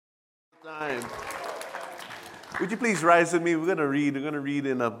Time. Would you please rise with me? We're going to read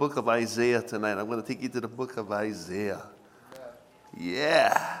in the book of Isaiah tonight. I'm going to take you to the book of Isaiah.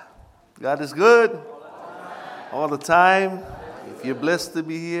 Yeah. God is good all the time. If you're blessed to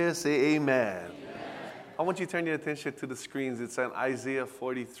be here, say amen. I want you to turn your attention to the screens. It's in Isaiah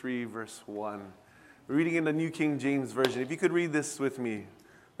 43, verse 1. We're reading in the New King James Version. If you could read this with me.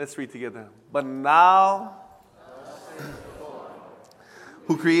 Let's read together. But now,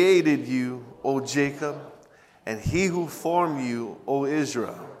 who created you, O Jacob, and he who formed you, O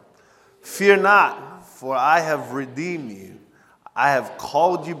Israel. Fear not, for I have redeemed you. I have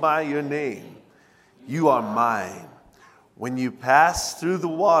called you by your name. You are mine. When you pass through the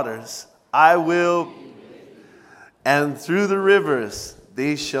waters, I will, and through the rivers,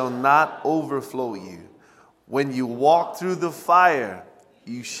 they shall not overflow you. When you walk through the fire,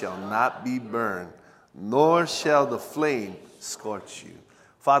 you shall not be burned, nor shall the flame scorch you.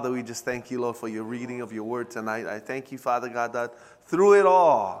 Father, we just thank you, Lord, for your reading of your word tonight. I thank you, Father God, that through it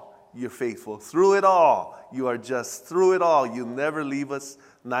all, you're faithful. Through it all, you are just. Through it all, you never leave us,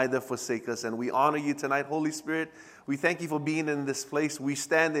 neither forsake us. And we honor you tonight, Holy Spirit. We thank you for being in this place. We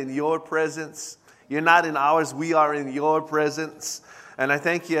stand in your presence. You're not in ours. We are in your presence. And I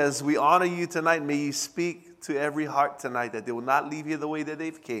thank you as we honor you tonight. May you speak to every heart tonight that they will not leave here the way that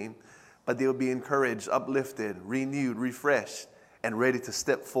they've came, but they will be encouraged, uplifted, renewed, refreshed, and ready to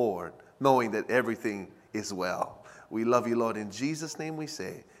step forward, knowing that everything is well. We love you, Lord. In Jesus' name we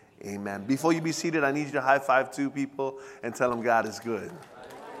say, amen. Before you be seated, I need you to high five two people and tell them God is good.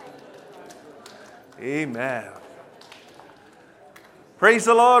 Amen. Praise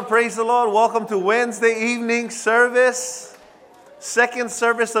the Lord, praise the Lord. Welcome to Wednesday evening service. Second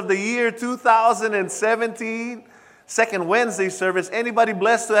service of the year 2017. Second Wednesday service. Anybody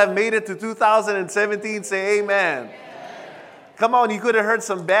blessed to have made it to 2017? Say amen. Come on, you could have heard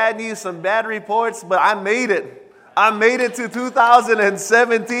some bad news, some bad reports, but I made it. I made it to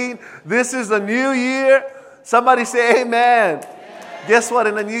 2017. This is a new year. Somebody say amen. Guess what?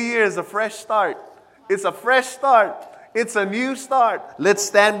 In the new year is a fresh start. It's a fresh start. It's a new start. Let's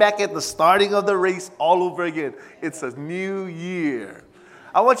stand back at the starting of the race all over again. It's a new year.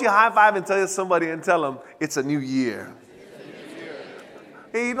 I want you to high five and tell somebody and tell them it's a new year.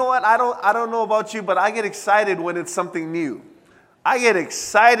 Hey, you know what? I don't know about you, but I get excited when it's something new. I get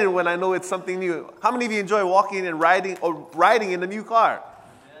excited when I know it's something new. How many of you enjoy walking and riding in a new car?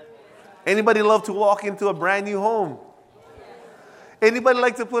 Anybody love to walk into a brand new home? Anybody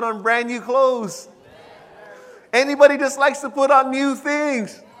like to put on brand new clothes? Anybody just likes to put on new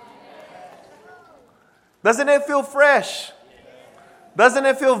things? Doesn't it feel fresh? Doesn't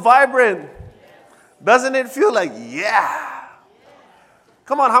it feel vibrant? Doesn't it feel like, yeah?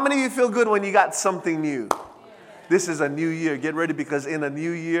 Come on, how many of you feel good when you got something new? This is a new year. Get ready, because in a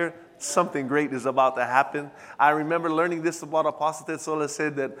new year, something great is about to happen. I remember learning this about Apostle Ted Sola,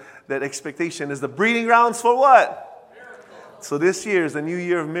 said that expectation is the breeding grounds for what? Miracles. So this year is a new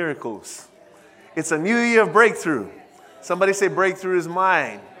year of miracles. It's a new year of breakthrough. Somebody say breakthrough is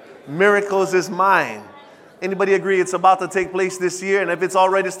mine. Miracles is mine. Anybody agree it's about to take place this year? And if it's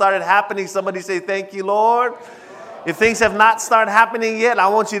already started happening, somebody say thank you, Lord. If things have not started happening yet, I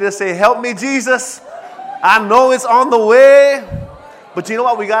want you to say, help me, Jesus. I know it's on the way, but you know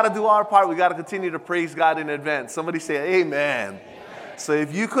what? We got to do our part. We got to continue to praise God in advance. Somebody say amen. So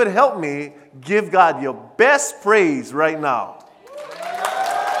if you could help me, give God your best praise right now.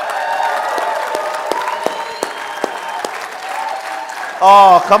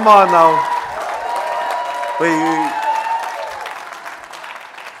 Oh, come on now. Wait.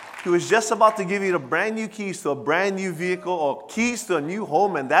 He was just about to give you the brand new keys to a brand new vehicle or keys to a new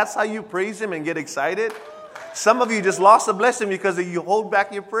home, and that's how you praise him and get excited? Some of you just lost a blessing because you hold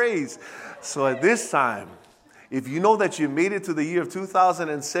back your praise. So at this time, if you know that you made it to the year of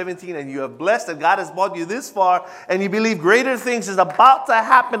 2017 and you are blessed that God has brought you this far and you believe greater things is about to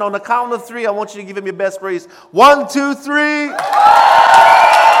happen, on the count of three, I want you to give him your best praise. 1, 2, 3.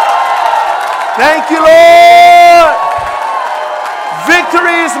 Thank you, Lord.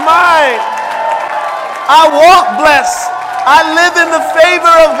 Victory is mine. I walk blessed. I live in the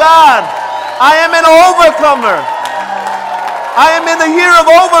favor of God. I am an overcomer. I am in the year of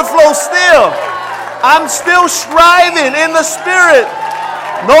overflow still. I'm still striving in the spirit.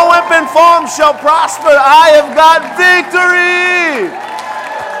 No weapon formed shall prosper. I have got victory.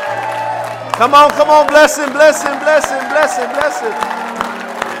 Come on, bless him, bless him, bless him, bless him, bless him.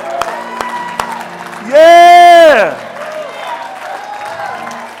 Yeah.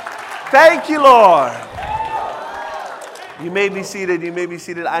 Thank you, Lord. You may be seated. You may be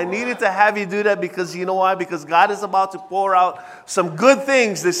seated. I needed to have you do that because you know why? Because God is about to pour out some good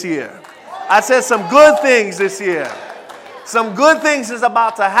things this year. I said some good things this year. Some good things is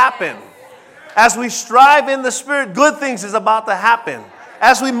about to happen. As we strive in the Spirit, good things is about to happen.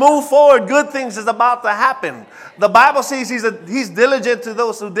 As we move forward, good things is about to happen. The Bible says he's diligent to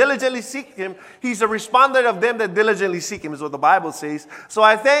those who diligently seek him. He's a responder of them that diligently seek him, is what the Bible says. So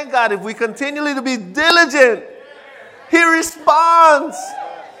I thank God if we continually to be diligent, he responds.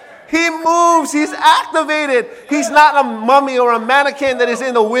 He moves. He's activated. He's not a mummy or a mannequin that is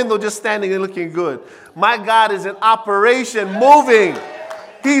in the window just standing and looking good. My God is in operation, moving.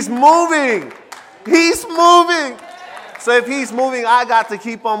 He's moving. He's moving. So if he's moving, I got to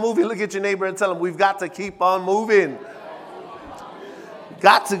keep on moving. Look at your neighbor and tell him, we've got to keep on moving.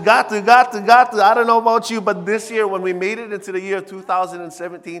 Got to. I don't know about you, but this year when we made it into the year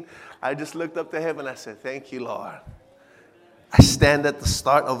 2017, I just looked up to heaven and I said, thank you, Lord. I stand at the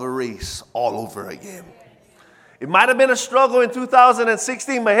start of a race all over again. It might have been a struggle in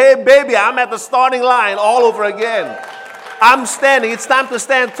 2016, but hey, baby, I'm at the starting line all over again. I'm standing. It's time to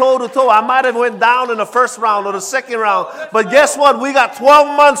stand toe to toe. I might have went down in the first round or the second round, but guess what? We got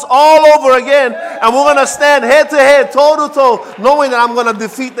 12 months all over again, and we're going to stand head to head, toe to toe, knowing that I'm going to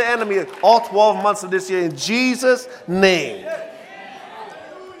defeat the enemy all 12 months of this year in Jesus' name.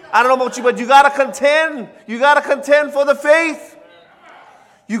 I don't know about you, but you got to contend. You got to contend for the faith.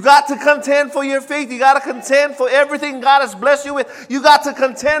 You got to contend for your faith. You got to contend for everything God has blessed you with. You got to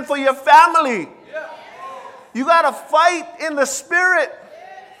contend for your family. You got to fight in the Spirit.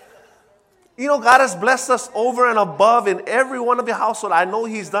 You know, God has blessed us over and above in every one of your household. I know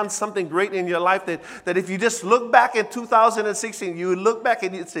he's done something great in your life that if you just look back at 2016, you would look back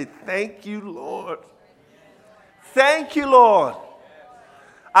and you'd say, thank you, Lord. Thank you, Lord.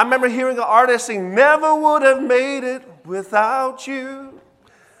 I remember hearing an artist sing, never would have made it without you.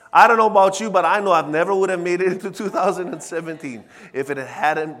 I don't know about you, but I know I never would have made it into 2017 if it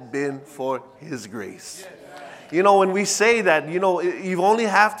hadn't been for his grace. You know, when we say that, you know, you only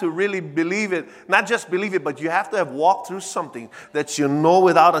have to really believe it. Not just believe it, but you have to have walked through something that you know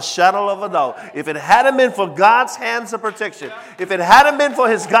without a shadow of a doubt. If it hadn't been for God's hands of protection, if it hadn't been for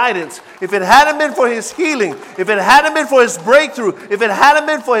his guidance, if it hadn't been for his healing, if it hadn't been for his breakthrough, if it hadn't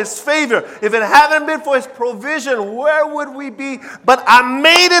been for his favor, if it hadn't been for his provision, where would we be? But I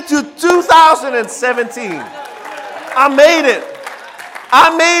made it to 2017. I made it.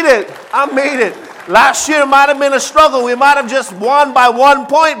 I made it. I made it. Last year might have been a struggle. We might have just won by 1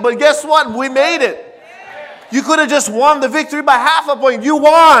 point, but guess what? We made it. You could have just won the victory by half a point. You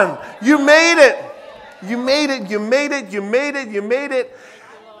won. You made it. You made it. You made it. You made it. You made it.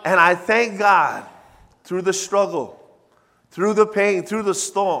 And I thank God through the struggle, through the pain, through the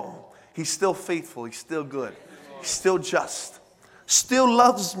storm. He's still faithful. He's still good. He's still just. Still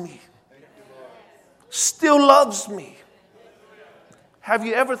loves me. Still loves me. Have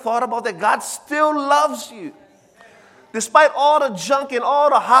you ever thought about that? God still loves you. Despite all the junk and all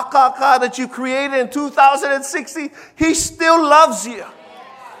the ha-ha-ha that you created in 2016, he still loves you.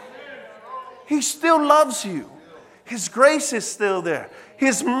 He still loves you. His grace is still there.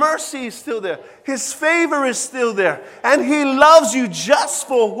 His mercy is still there. His favor is still there. And he loves you just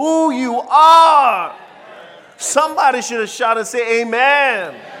for who you are. Somebody should have shouted and say,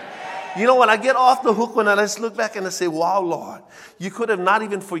 amen. You know, when I get off the hook, when I just look back and I say, wow, Lord, you could have not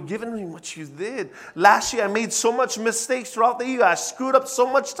even forgiven me what you did. Last year, I made so much mistakes throughout the year. I screwed up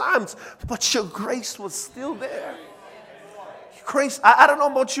so much times, but your grace was still there. Grace, I don't know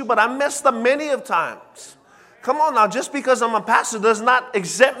about you, but I messed up many of times. Come on now, just because I'm a pastor does not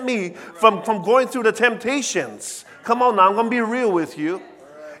exempt me from going through the temptations. Come on now, I'm going to be real with you.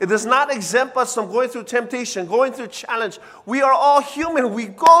 It does not exempt us from going through temptation, going through challenge. We are all human. We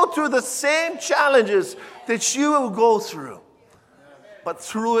go through the same challenges that you will go through. But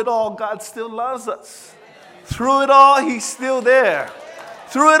through it all, God still loves us. Through it all, he's still there.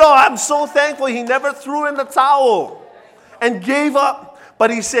 Through it all, I'm so thankful he never threw in the towel and gave up. But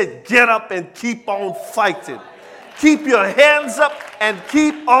he said, get up and keep on fighting. Keep your hands up and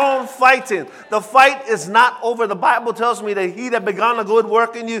keep on fighting. The fight is not over. The Bible tells me that he that began a good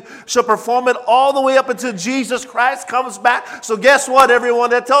work in you shall perform it all the way up until Jesus Christ comes back. So guess what,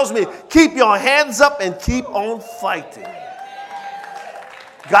 everyone? That tells me, keep your hands up and keep on fighting.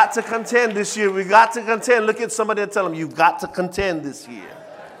 Got to contend this year. We got to contend. Look at somebody and tell them, you've got to contend this year.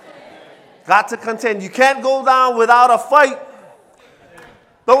 Got to contend. You can't go down without a fight.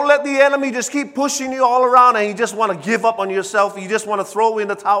 Don't let the enemy just keep pushing you all around and you just want to give up on yourself. You just want to throw in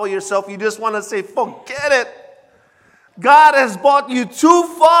the towel yourself. You just want to say, forget it. God has brought you too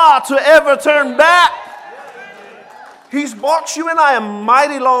far to ever turn back. He's brought you and I a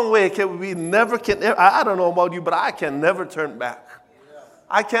mighty long way. I don't know about you, but I can never turn back.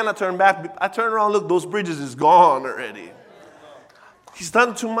 I cannot turn back. I turn around, look, those bridges is gone already. He's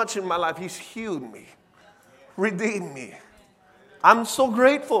done too much in my life. He's healed me, redeemed me. I'm so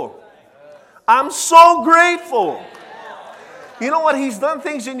grateful. I'm so grateful. You know what? He's done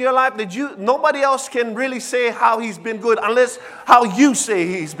things in your life that nobody else can really say how he's been good unless how you say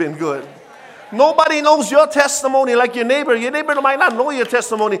he's been good. Nobody knows your testimony like your neighbor. Your neighbor might not know your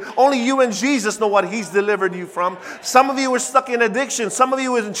testimony. Only you and Jesus know what he's delivered you from. Some of you were stuck in addiction. Some of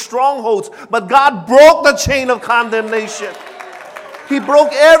you were in strongholds. But God broke the chain of condemnation. He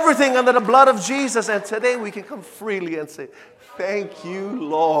broke everything under the blood of Jesus. And today we can come freely and say, thank you,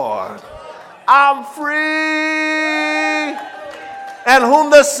 Lord. I'm free. And whom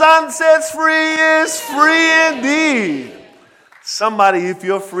the Son sets free is free indeed. Somebody, if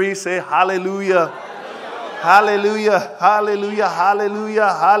you're free, say hallelujah. Hallelujah. Hallelujah. Hallelujah.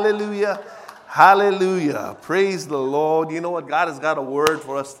 Hallelujah. Hallelujah. Praise the Lord. You know what? God has got a word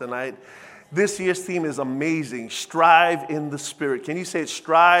for us tonight. This year's theme is amazing. Strive in the Spirit. Can you say it?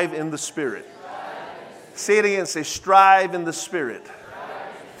 Strive in the Spirit. Say it again. Say strive in the Spirit.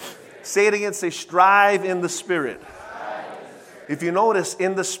 Say it again. Say strive in the Spirit. If you notice,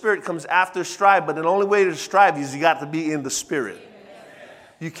 in the Spirit comes after strive, but the only way to strive is you got to be in the Spirit.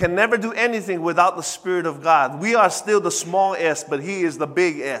 You can never do anything without the Spirit of God. We are still the small s, but he is the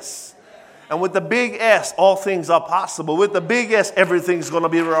big S. And with the big S, all things are possible. With the big S, everything's going to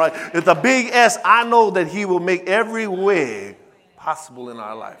be right. With the big S, I know that he will make every way possible in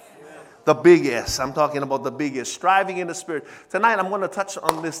our life. The big S. I'm talking about the big S. Striving in the Spirit. Tonight, I'm going to touch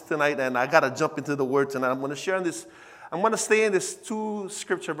on this tonight, and I got to jump into the Word tonight. I'm going to share this. I'm going to stay in these two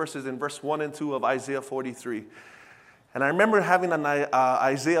scripture verses in verse 1 and 2 of Isaiah 43. And I remember having an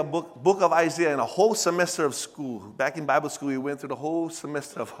Isaiah book of Isaiah in a whole semester of school. Back in Bible school, we went through the whole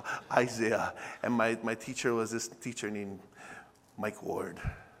semester of Isaiah. And my teacher was this teacher named Mike Ward.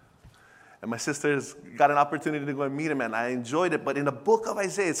 And my sisters got an opportunity to go and meet him, and I enjoyed it. But in the book of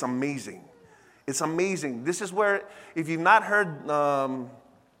Isaiah, it's amazing. It's amazing. This is where, if you've not heard...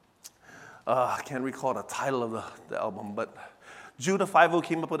 I can't recall the title of the album, but Judah 5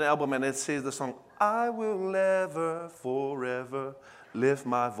 came up with an album, and it says the song, I will never, forever lift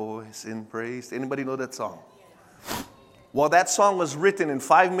my voice in praise. Anybody know that song? Well, that song was written in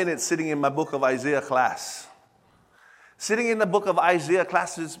 5 minutes sitting in my book of Isaiah class. Sitting in the book of Isaiah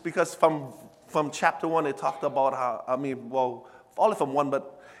class is because from chapter 1, it talked about how, only from 1,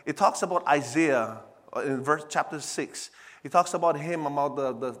 but it talks about Isaiah in chapter 6. He talks about him,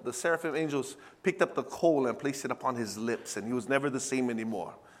 about the seraphim angels picked up the coal and placed it upon his lips, and he was never the same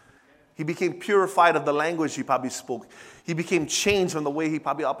anymore. He became purified of the language he probably spoke. He became changed from the way he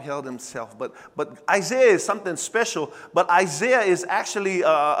probably upheld himself. But Isaiah is something special. But Isaiah is actually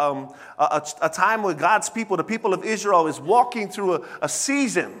a time where God's people, the people of Israel, is walking through a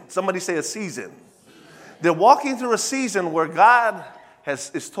season. Somebody say a season. They're walking through a season where God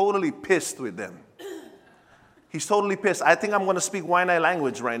is totally pissed with them. He's totally pissed. I think I'm going to speak Waianae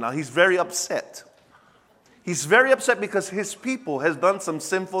language right now. He's very upset. He's very upset because his people has done some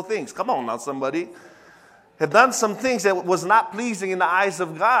sinful things. Come on now, somebody. Have done some things that was not pleasing in the eyes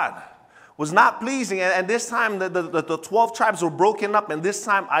of God. Was not pleasing. And this time the 12 tribes were broken up. And this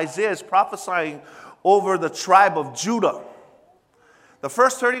time Isaiah is prophesying over the tribe of Judah. The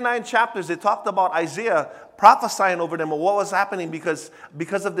first 39 chapters, they talked about Isaiah prophesying over them of what was happening because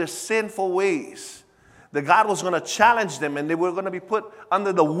of their sinful ways. That God was going to challenge them and they were going to be put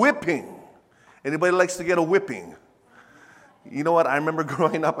under the whipping. Anybody likes to get a whipping? You know what? I remember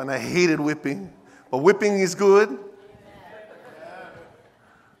growing up and I hated whipping. But whipping is good.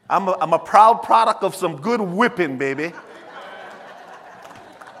 I'm a proud product of some good whipping, baby.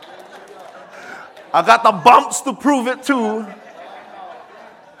 I got the bumps to prove it too.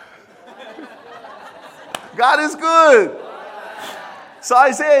 God is good. So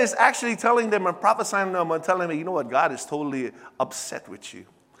Isaiah is actually telling them and prophesying them and telling them, you know what, God is totally upset with you.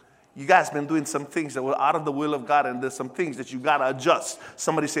 You guys been doing some things that were out of the will of God, and there's some things that you got to adjust.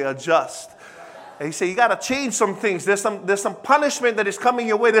 Somebody say adjust. And he said, you got to change some things. There's some punishment that is coming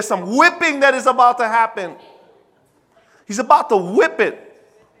your way. There's some whipping that is about to happen. He's about to whip it.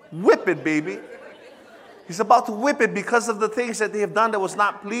 Whip it, baby. He's about to whip it because of the things that they have done that was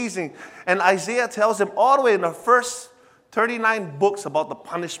not pleasing. And Isaiah tells them all the way in the first 39 books about the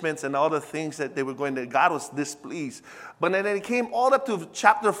punishments and all the things that they were going to, God was displeased. But then it came all up to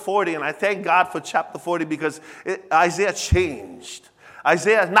chapter 40, and I thank God for chapter 40 because Isaiah changed.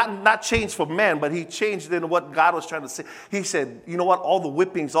 Isaiah not changed for man, but he changed in what God was trying to say. He said, you know what, all the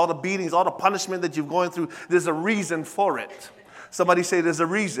whippings, all the beatings, all the punishment that you're going through, there's a reason for it. Somebody say there's a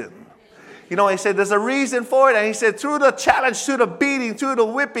reason. You know, he said there's a reason for it. And he said through the challenge, through the beating, through the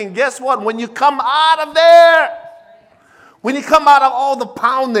whipping, guess what? When you come out of there, when you come out of all the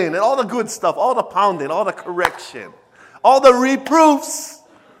pounding and all the good stuff, all the pounding, all the correction, all the reproofs,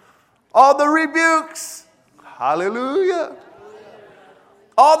 all the rebukes, hallelujah,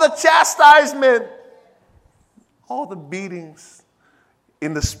 all the chastisement, all the beatings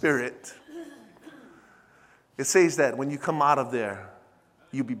in the spirit. It says that when you come out of there,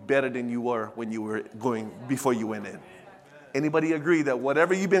 you'll be better than you were when you were going before you went in. Anybody agree that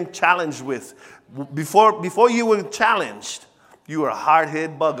whatever you've been challenged with, before you were challenged, you were a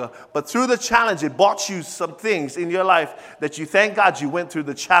hard-headed bugger. But through the challenge, it brought you some things in your life that you thank God you went through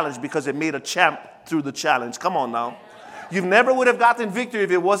the challenge because it made a champ through the challenge. Come on now. You never would have gotten victory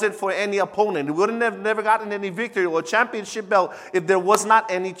if it wasn't for any opponent. You wouldn't have never gotten any victory or championship belt if there was not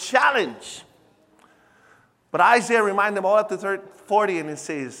any challenge. But Isaiah reminded them all up to 40 and it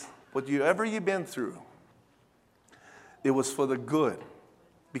says, whatever you've been through, it was for the good.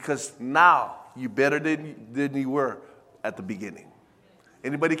 Because now you're better than you were at the beginning.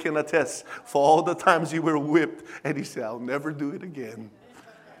 Anybody can attest for all the times you were whipped and he said, I'll never do it again.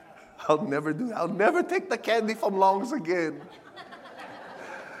 I'll never do it. I'll never take the candy from Long's again.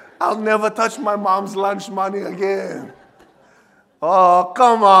 I'll never touch my mom's lunch money again. Oh,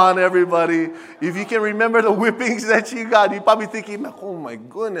 come on, everybody. If you can remember the whippings that you got, you're probably thinking, oh my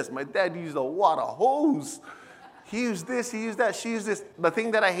goodness, my dad used a water hose. He used this, he used that, she used this. The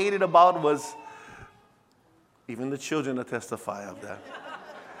thing that I hated about was, even the children will testify of that.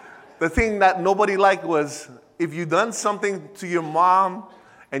 The thing that nobody liked was, if you done something to your mom,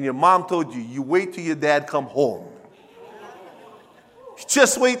 and your mom told you, you wait till your dad come home.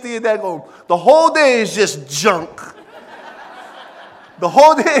 Just wait till your dad go home. The whole day is just junk. The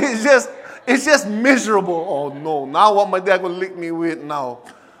whole day is just miserable. Oh no, now what my dad gonna lick me with now?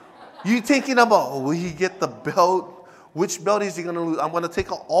 You thinking about, will he get the belt? Which belt is he gonna lose? I'm gonna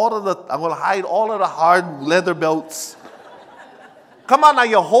hide all of the hard leather belts. Come on now,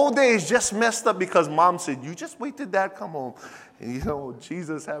 your whole day is just messed up because mom said, you just wait till dad come home. And you know,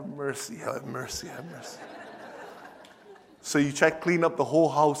 Jesus, have mercy, have mercy, have mercy. So you try to clean up the whole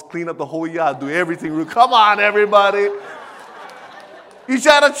house, clean up the whole yard, do everything. Come on, everybody. You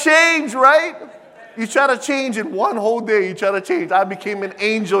try to change, right? You try to change in one whole day. You try to change. I became an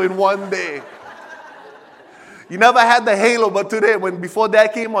angel in one day. You never had the halo, but today, before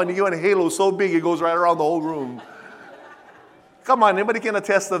that came on, you got a halo so big it goes right around the whole room. Come on, anybody can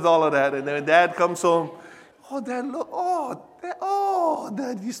attest to all of that. And then dad comes home. Oh, Dad, look.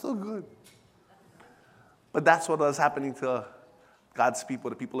 Dad, you're so good. But that's what was happening to God's people,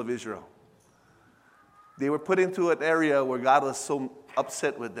 the people of Israel. They were put into an area where God was so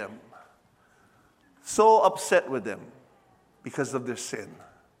upset with them. So upset with them because of their sin.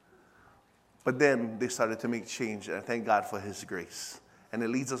 But then they started to make change, and I thank God for His grace. And it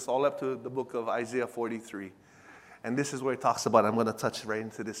leads us all up to the book of Isaiah 43. And this is where it talks about, I'm going to touch right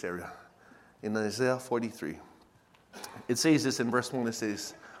into this area. In Isaiah 43. It says this in verse 1, it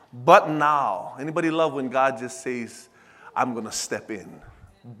says, but now. Anybody love when God just says, I'm going to step in.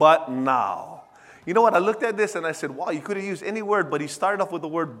 But now. You know what? I looked at this and I said, wow, you could have used any word, but he started off with the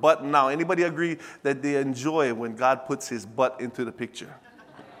word but now. Anybody agree that they enjoy when God puts his but into the picture?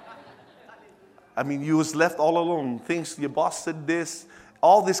 I mean, you was left all alone. Things, your boss said this,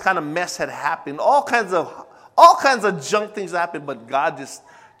 all this kind of mess had happened, all kinds of junk things happened, but God just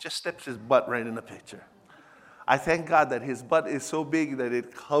steps his butt right in the picture. I thank God that his butt is so big that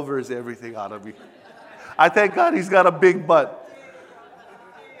it covers everything out of me. I thank God he's got a big butt.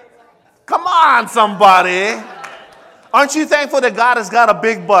 Come on, somebody. Aren't you thankful that God has got a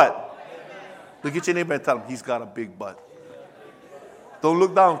big butt? Look at your neighbor and tell him he's got a big butt. Don't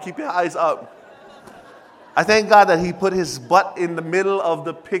look down. Keep your eyes up. I thank God that he put his butt in the middle of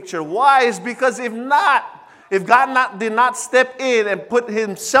the picture. Why? It's because if God did not step in and put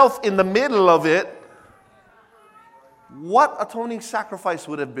himself in the middle of it, what atoning sacrifice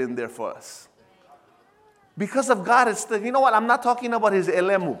would have been there for us? Because of God, you know what? I'm not talking about his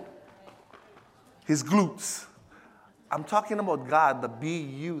elemu, his glutes. I'm talking about God, the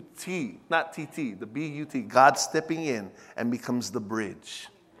B-U-T, not T-T, the B-U-T. God stepping in and becomes the bridge.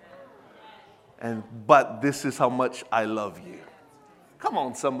 But this is how much I love you. Come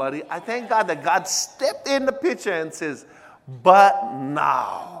on, somebody. I thank God that God stepped in the picture and says, but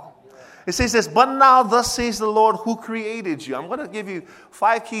now. It says this, but now thus says the Lord who created you. I'm going to give you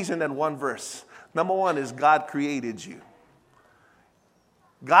 5 keys in that one verse. Number 1 is God created you.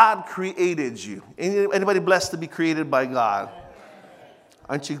 God created you. Anybody blessed to be created by God?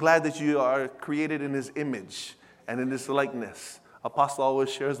 Aren't you glad that you are created in his image and in his likeness? Apostle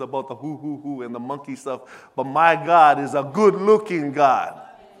always shares about the who and the monkey stuff. But my God is a good-looking God.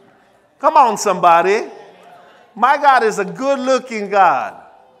 Come on, somebody. My God is a good-looking God.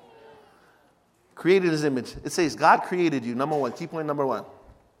 Created his image. It says God created you. Number one. Key point number one.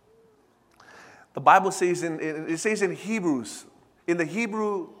 The Bible says in Hebrews, in the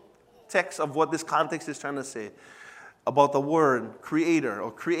Hebrew text of what this context is trying to say, about the word creator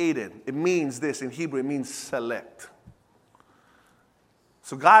or created. It means this in Hebrew. It means select.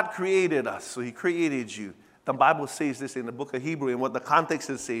 So God created us. So he created you. The Bible says this in the book of Hebrew. And what the context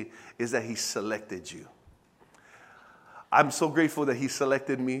is saying is that he selected you. I'm so grateful that he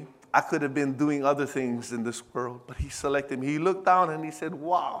selected me. I could have been doing other things in this world, but he selected me. He looked down and he said,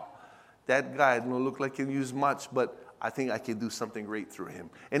 wow, that guy don't look like he can use much, but I think I can do something great through him.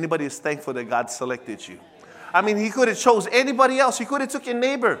 Anybody is thankful that God selected you? I mean, he could have chose anybody else. He could have took your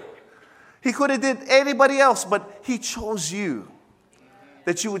neighbor. He could have did anybody else, but he chose you,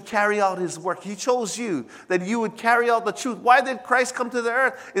 that you would carry out his work. He chose you, that you would carry out the truth. Why did Christ come to the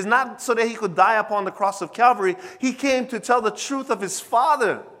earth? It's not so that he could die upon the cross of Calvary. He came to tell the truth of his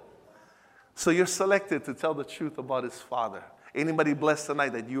Father. So you're selected to tell the truth about his Father. Anybody blessed tonight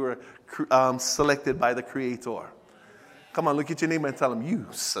that you were selected by the Creator? Come on, look at your neighbor and tell him, you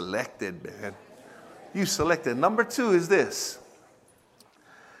selected, man. You selected. Number two is this.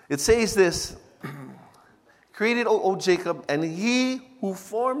 It says this, created, O Jacob, and he who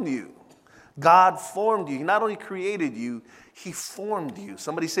formed you. God formed you. He not only created you, he formed you.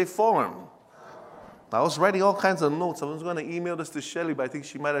 Somebody say form. I was writing all kinds of notes. I was going to email this to Shelly, but I think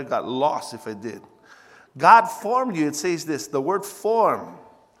she might have got lost if I did. God formed you. It says this, the word form.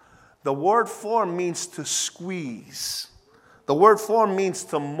 The word form means to squeeze. The word form means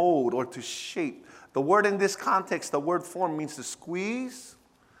to mold or to shape. The word in this context, the word form means to squeeze,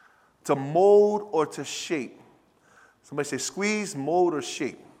 to mold, or to shape. Somebody say squeeze, mold, or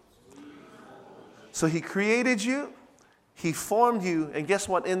shape. So he created you, he formed you, and guess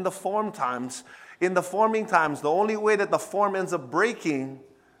what? In the forming times, the only way that the form ends up breaking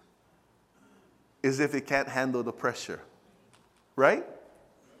is if it can't handle the pressure. Right?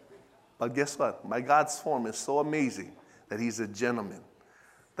 But guess what? My God's form is so amazing that he's a gentleman.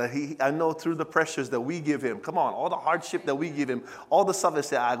 That I know through the pressures that we give him, come on, all the hardship that we give him, all the stuff that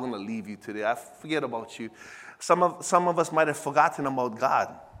say, I'm going to leave you today. I forget about you. Some of us might have forgotten about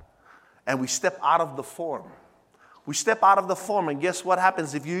God. And we step out of the form. We step out of the form, and guess what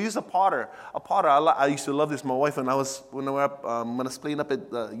happens? If you use a potter, I used to love this. My wife, when I was playing up at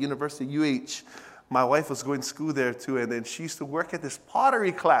the University UH, my wife was going to school there too, and then she used to work at this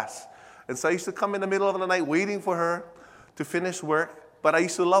pottery class. And so I used to come in the middle of the night waiting for her to finish work. But I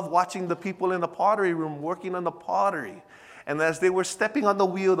used to love watching the people in the pottery room working on the pottery. And as they were stepping on the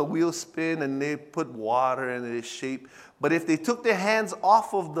wheel spin, and they put water and it shape. But if they took their hands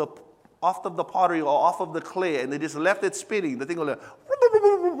off of the pottery or off of the clay and they just left it spinning, the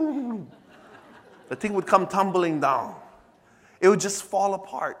thing would come tumbling down. It would just fall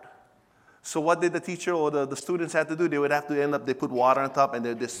apart. So what did the teacher or the students have to do? They would have to they put water on top and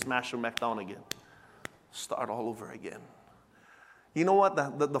they'd just smash them back down again. Start all over again. You know what?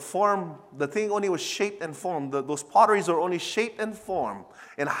 The form, the thing only was shaped and formed. Those potteries are only shaped and formed.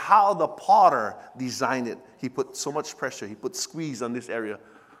 And how the potter designed it. He put so much pressure. He put squeeze on this area.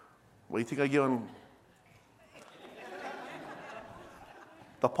 What do you think I give him?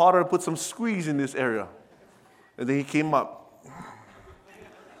 The potter put some squeeze in this area. And then he came up.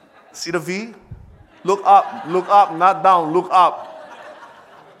 See the V? Look up, not down, look up.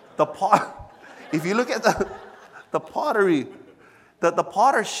 If you look at the pottery, the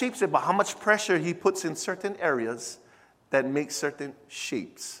potter shapes it by how much pressure he puts in certain areas that make certain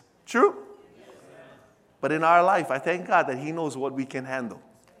shapes. True? But in our life, I thank God that he knows what we can handle.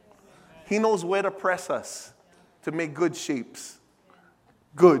 He knows where to press us to make good shapes.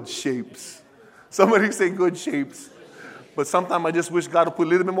 Good shapes. Somebody say good shapes. But sometimes I just wish God would put a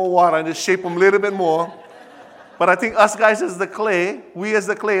little bit more water and just shape them a little bit more. But I think us guys as the clay, we as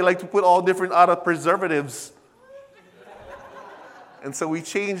the clay like to put all different other preservatives. And so we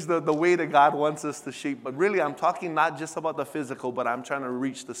change the way that God wants us to shape. But really, I'm talking not just about the physical, but I'm trying to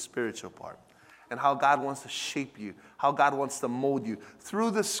reach the spiritual part. And how God wants to shape you. How God wants to mold you.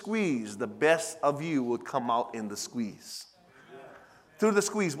 Through the squeeze, the best of you would come out in the squeeze. Through the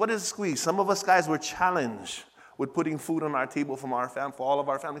squeeze. What is a squeeze? Some of us guys were challenged with putting food on our table for all of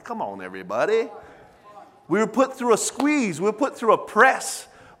our family. Come on, everybody. We were put through a squeeze. We were put through a press.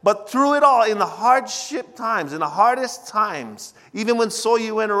 But through it all, in the hardship times, in the hardest times, even when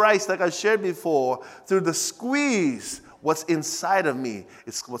soy and rice, like I shared before, through the squeeze, what's inside of me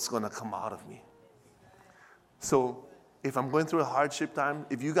is what's going to come out of me. So if I'm going through a hardship time,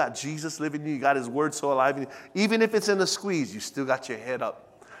 if you got Jesus living in you, you got his word so alive in you, even if it's in a squeeze, you still got your head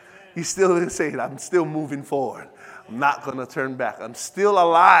up. You still say, I'm still moving forward. I'm not going to turn back. I'm still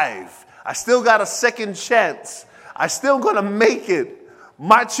alive. I still got a second chance. I still going to make it.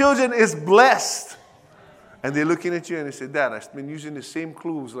 My children is blessed. And they're looking at you and they say, Dad, I've been using the same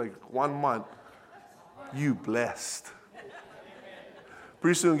clues like 1 month. You blessed.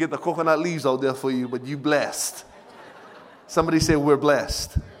 Pretty soon get the coconut leaves out there for you, but you blessed. Somebody say we're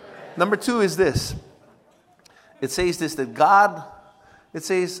blessed. Number 2 is this. It says this, that God, it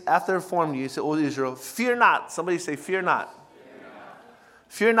says, after it formed you, it said, O Israel, fear not. Somebody say, fear not.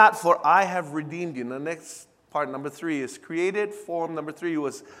 Fear not, for I have redeemed you. And the next part, number 3, is created, formed. Number 3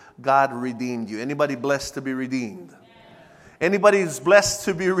 was God redeemed you. Anybody blessed to be redeemed? Anybody's blessed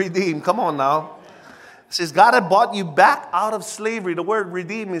to be redeemed? Come on now. It says God had bought you back out of slavery. The word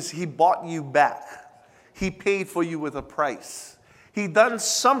redeem is he bought you back. He paid for you with a price. He done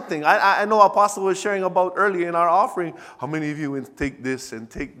something. I know Apostle was sharing about earlier in our offering, how many of you would take this and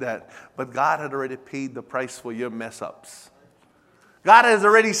take that? But God had already paid the price for your mess ups. God has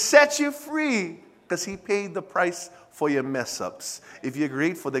already set you free because he paid the price for your mess ups. If you're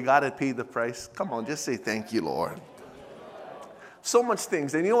grateful that God had paid the price, come on, just say thank you, Lord. So much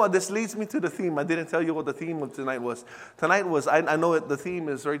things. And you know what? This leads me to the theme. I didn't tell you what the theme of tonight was. Tonight was, I know the theme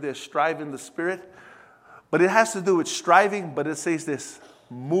is right there, strive in the Spirit. But it has to do with striving, but it says this,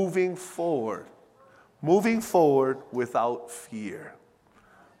 moving forward. Moving forward without fear.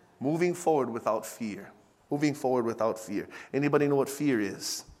 Moving forward without fear. Moving forward without fear. Anybody know what fear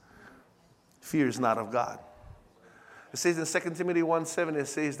is? Fear is not of God. It says in 2 Timothy 1:7, it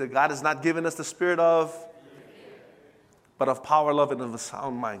says that God has not given us the spirit of, but of power, love, and of a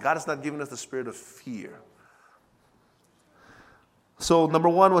sound mind. God has not given us the spirit of fear. So number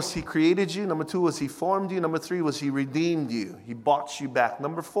 1 was he created you. Number 2 was he formed you. Number 3 was he redeemed you. He bought you back.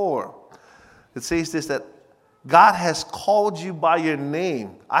 Number 4, it says this, that God has called you by your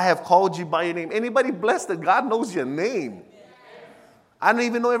name. I have called you by your name. Anybody blessed that God knows your name? I don't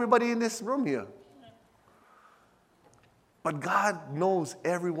even know everybody in this room here. But God knows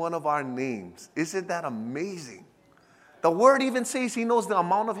every one of our names. Isn't that amazing? The word even says he knows the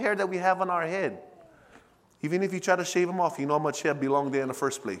amount of hair that we have on our head. Even if you try to shave them off, you know how much hair belonged there in the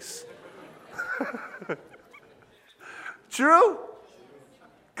first place. True?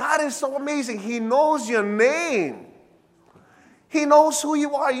 God is so amazing. He knows your name. He knows who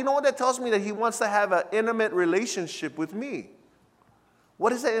you are. You know what that tells me? That he wants to have an intimate relationship with me.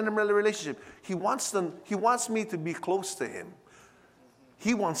 What is that intimate relationship? He wants me to be close to him.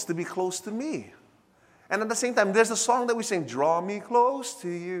 He wants to be close to me. And at the same time, there's a song that we sing, draw me close to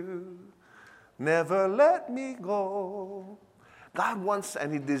you, never let me go. God wants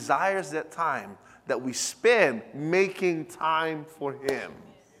and he desires that time that we spend making time for him.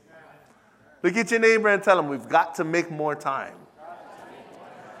 Look at your neighbor and tell him, we've got to make more time.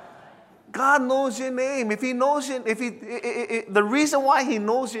 God knows your name. If he knows you, the reason why he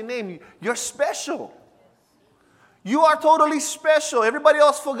knows your name, you're special. You are totally special. Everybody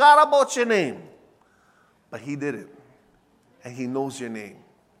else forgot about your name. But he didn't. And he knows your name.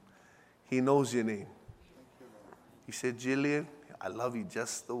 He knows your name. He said, Jillian, I love you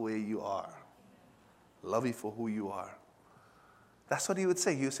just the way you are. I love you for who you are. That's what he would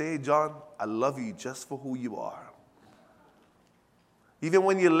say. He would say, hey, John, I love you just for who you are. Even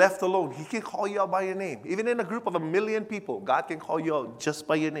when you're left alone, he can call you out by your name. Even in a group of 1 million people, God can call you out just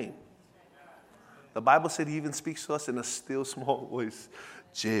by your name. The Bible said he even speaks to us in a still small voice.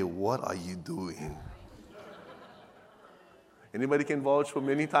 Jay, what are you doing? Anybody can vouch for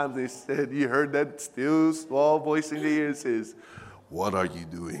many times they said, you heard that still small voice in the ear says, what are you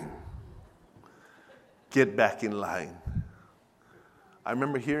doing? Get back in line. I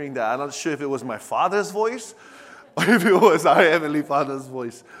remember hearing that. I'm not sure if it was my father's voice or if it was our Heavenly Father's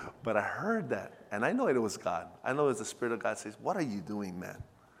voice. But I heard that, and I know it was God. I know it's the Spirit of God says, what are you doing, man?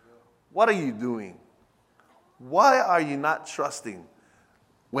 What are you doing? Why are you not trusting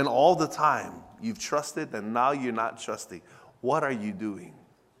when all the time you've trusted and now you're not trusting? What are you doing?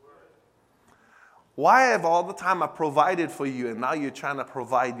 Why have all the time I provided for you and now you're trying to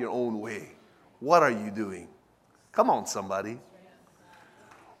provide your own way? What are you doing? Come on, somebody.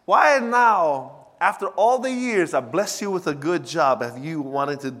 Why now, after all the years I bless you with a good job, have you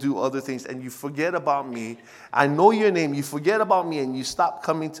wanted to do other things and you forget about me? I know your name, you forget about me and you stop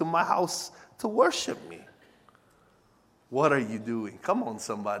coming to my house to worship me. What are you doing? Come on,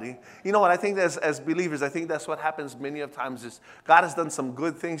 somebody. You know what? I think as believers, I think that's what happens many of times is God has done some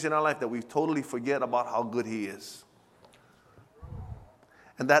good things in our life that we totally forget about how good he is.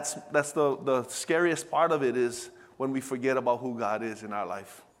 And that's the scariest part of it is when we forget about who God is in our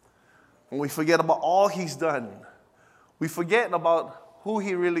life. When we forget about all he's done. We forget about who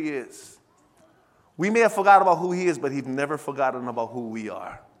he really is. We may have forgotten about who he is, but he's never forgotten about who we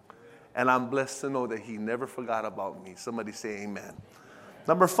are. And I'm blessed to know that he never forgot about me. Somebody say amen.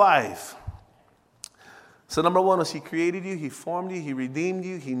 Number 5. So number 1 was he created you, he formed you, he redeemed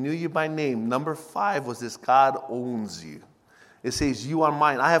you, he knew you by name. Number 5 was this: God owns you. It says, you are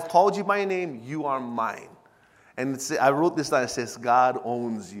mine. I have called you by name, you are mine. And I wrote this down, it says, God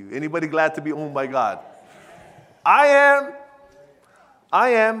owns you. Anybody glad to be owned by God? I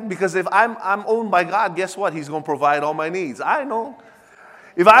am, because if I'm owned by God, guess what? He's going to provide all my needs. I know.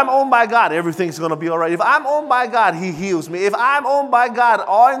 If I'm owned by God, everything's going to be all right. If I'm owned by God, he heals me. If I'm owned by God,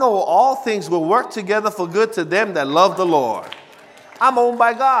 I know all things will work together for good to them that love the Lord. I'm owned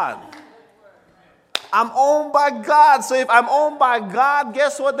by God. I'm owned by God. So if I'm owned by God,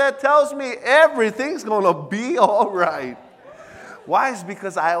 guess what that tells me? Everything's going to be all right. Why? It's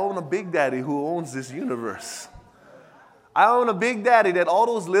because I own a big daddy who owns this universe. I own a big daddy that all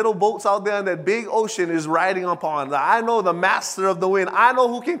those little boats out there in that big ocean is riding upon. I know the master of the wind. I know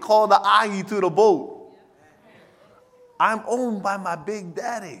who can call the ahi to the boat. I'm owned by my big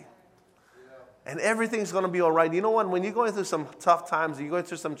daddy. And everything's going to be all right. You know what? When you're going through some tough times, you're going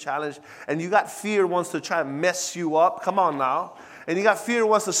through some challenge, and you got fear wants to try and mess you up. Come on now. And you got fear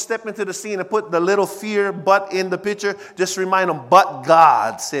wants to step into the scene and put the little fear but in the picture. Just remind them, but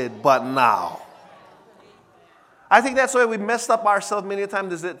God said, but now. I think that's why we messed up ourselves many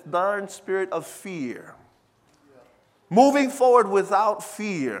times, is that darn spirit of fear. Moving forward without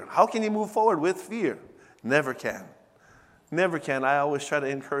fear. How can you move forward with fear? Never can. Never can. I always try to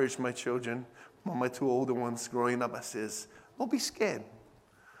encourage my children, my 2 older ones growing up. I says, don't be scared.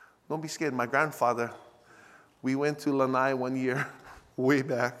 Don't be scared. My grandfather, we went to Lanai one year, way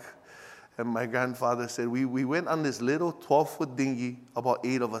back, and my grandfather said, we went on this little 12-foot dinghy, about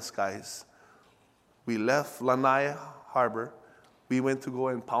 8 of us guys. We left Lanai Harbor. We went to go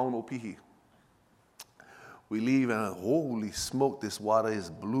and pound Opihi. We leave and holy smoke, this water is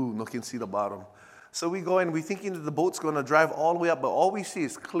blue. No can see the bottom. So we go in, we're thinking that the boat's going to drive all the way up, but all we see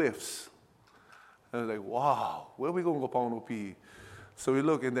is cliffs. And we're like, wow, where are we going to go pound Opihi? So we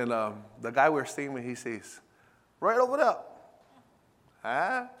look, and then the guy we're staying with, he says, right over there.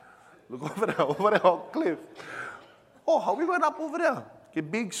 Huh? Look over there on cliff. Oh, how are we going up over there? Get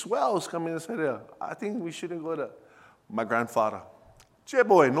big swells coming inside there. I think we shouldn't go there. My grandfather,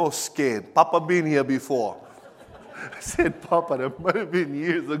 boy, no scared. Papa been here before. I said, Papa, that might have been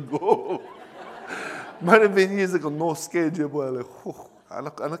years ago. Might have been years ago. No scared, boy. Like, oh, I'm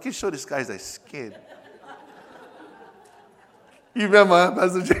not sure this guy's like scared. You remember,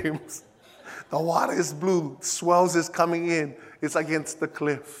 Pastor James? The water is blue. Swells is coming in. It's against the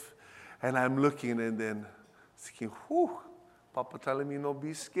cliff. And I'm looking and then thinking, whew. Papa telling me, no,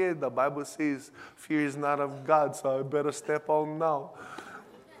 be scared. The Bible says fear is not of God, so I better step on now.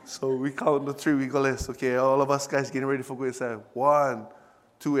 So we count the 3. We go, let's, okay, all of us guys getting ready for go inside. 1,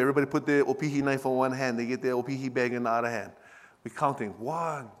 2, everybody put their Opihi knife on one hand. They get their Opihi bag in the other hand. We're counting.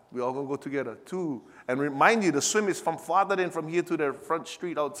 1, we all going to go together. 2, and remind you, the swim is from farther than from here to the front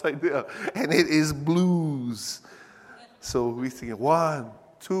street outside there. And it is blues. So we thinking, 1,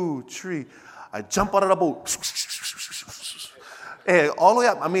 2, 3. I jump out of the boat. Hey, all the way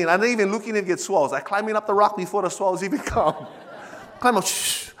up. I mean, I'm not even looking to get swells. I climbing up the rock before the swells even come. Climb up.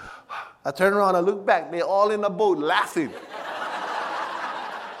 I turn around. I look back. They're all in the boat laughing.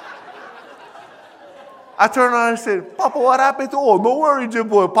 I turn around and said, Papa, what happened to? Oh, no worry, Jim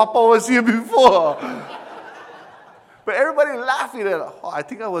boy. Papa was here before. But everybody laughing at. Oh, I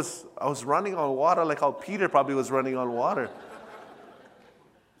think I was running on water like how Peter probably was running on water.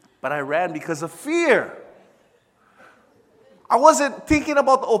 But I ran because of fear. I wasn't thinking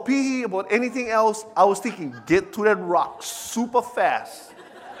about the Opihi, about anything else. I was thinking, get to that rock super fast.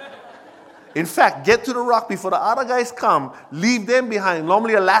 In fact, get to the rock before the other guys come. Leave them behind.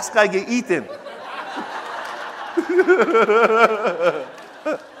 Normally the last guy get eaten.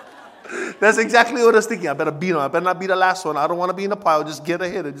 That's exactly what I was thinking. I better beat him. I better not be the last one. I don't want to be in the pile. Just get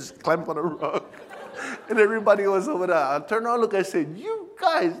ahead and just climb on the rock. And everybody was over there. I turned around and looked. I said, you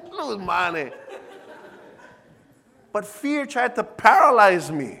guys, lose money. But fear tried to paralyze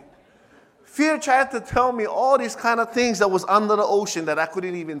me. Fear tried to tell me all these kind of things that was under the ocean that I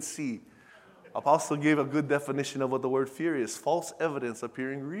couldn't even see. Apostle gave a good definition of what the word fear is. False evidence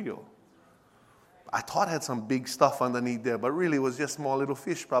appearing real. I thought I had some big stuff underneath there, but really it was just small little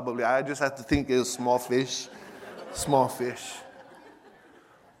fish probably. I just had to think it was small fish. Small fish.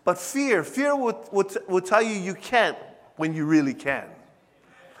 But fear would tell you you can't when you really can.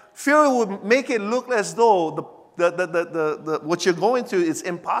 Fear would make it look as though what you're going through is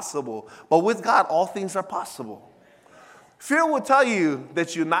impossible. But with God, all things are possible. Fear will tell you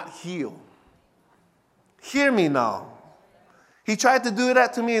that you're not healed. Hear me now. He tried to do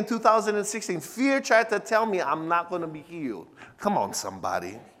that to me in 2016. Fear tried to tell me I'm not going to be healed. Come on,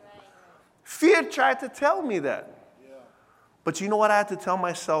 somebody. Fear tried to tell me that. But you know what I had to tell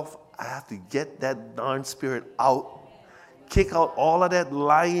myself? I have to get that darn spirit out. Kick out all of that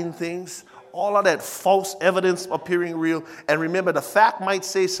lying things, all of that false evidence appearing real. And remember, the fact might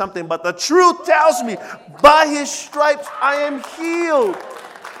say something, but the truth tells me, by his stripes I am healed.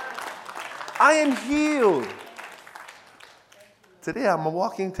 I am healed. Today I'm a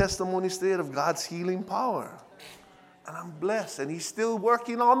walking testimony state of God's healing power. And I'm blessed. And he's still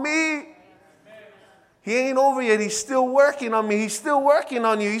working on me. He ain't over yet. He's still working on me. He's still working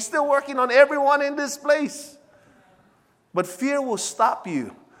on you. He's still working on everyone in this place. But fear will stop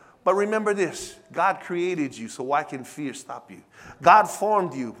you. But remember this, God created you, so why can fear stop you? God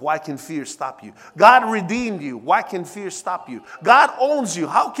formed you, why can fear stop you? God redeemed you, why can fear stop you? God owns you,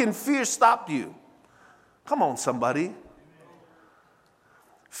 how can fear stop you? Come on, somebody.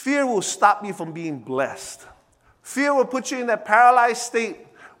 Fear will stop you from being blessed. Fear will put you in that paralyzed state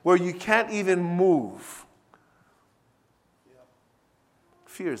where you can't even move.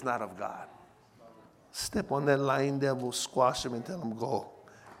 Fear is not of God. Step on that lying devil, squash him and tell him, go.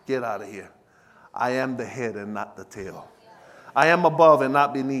 Get out of here. I am the head and not the tail. I am above and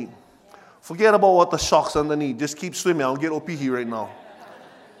not beneath. Forget about what the shark's underneath. Just keep swimming. I'll get OP here right now.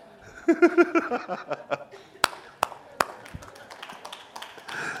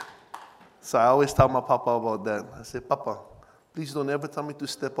 So I always tell my papa about that. I say, Papa, please don't ever tell me to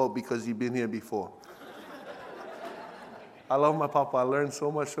step out because you've been here before. I love my papa. I learned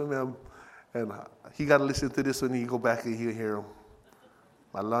so much from him. And he got to listen to this when he go back and he'll hear him.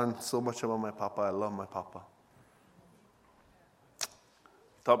 I learned so much about my papa. I love my papa. He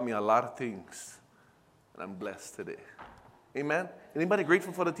taught me a lot of things. And I'm blessed today. Amen? Anybody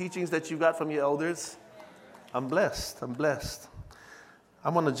grateful for the teachings that you got from your elders? I'm blessed. I'm blessed.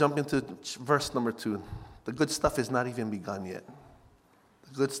 I'm going to jump into verse number 2. The good stuff is not even begun yet.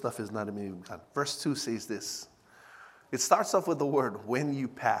 The good stuff is not even begun. Verse 2 says this. It starts off with the word, when you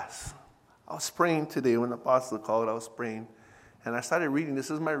pass. I was praying today when the apostle called. I was praying. And I started reading. This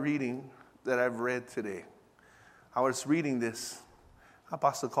is my reading that I've read today. I was reading this.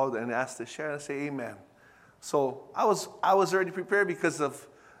 Apostle called and asked to share. And I say, amen. So I was already prepared because of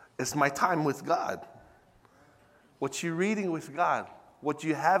it's my time with God. What you're reading with God, what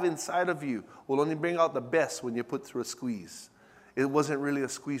you have inside of you will only bring out the best when you put through a squeeze. It wasn't really a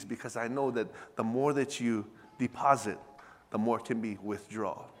squeeze because I know that the more that you deposit, the more can be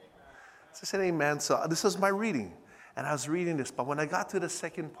withdrawn. So I said, amen. So this is my reading. And I was reading this, but when I got to the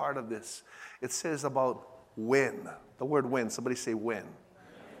second part of this, it says about when. The word when. Somebody say when.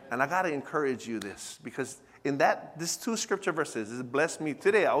 And I got to encourage you this, because in these 2 scripture verses, it blessed me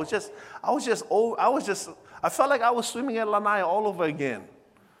today. I felt like I was swimming at Lanai all over again.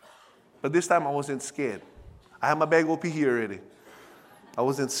 But this time I wasn't scared. I had my bag OP here already. I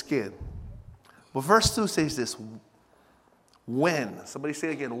wasn't scared. But verse 2 says this, when. Somebody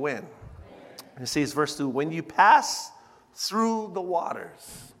say again, when. It says, verse 2, when you pass through the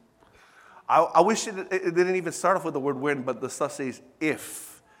waters. I wish it didn't even start off with the word when, but the stuff says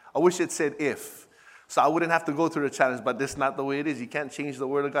if. I wish it said if. So I wouldn't have to go through the challenge, but that's not the way it is. You can't change the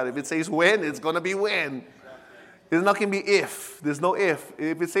word of God. If it says when, it's going to be when. There's not going to be if. There's no if.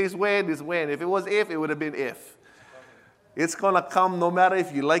 If it says when, it's when. If it was if, it would have been if. It's going to come no matter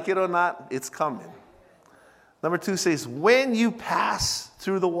if you like it or not, it's coming. Number 2 says, when you pass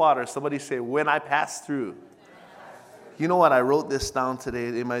through the water. Somebody say, when I pass through. You know what? I wrote this down today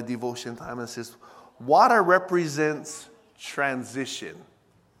in my devotion time. It says, water represents transition.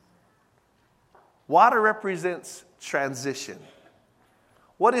 Water represents transition.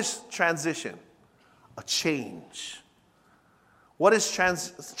 What is transition? A change. What is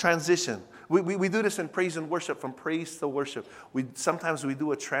transition? We do this in praise and worship, from praise to worship. Sometimes we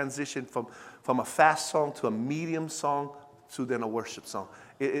do a transition from a fast song to a medium song to then a worship song.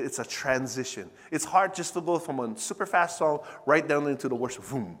 It's a transition. It's hard just to go from a super fast song right down into the worship.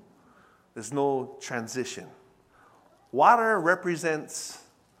 Boom. There's no transition. Water represents,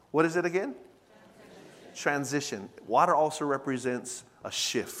 what is it again? Transition. Water also represents a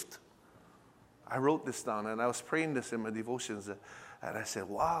shift. I wrote this down and I was praying this in my devotions and I said,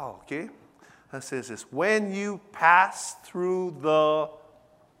 wow, okay. It says this, when you pass through the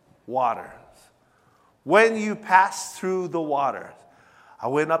waters. When you pass through the waters. I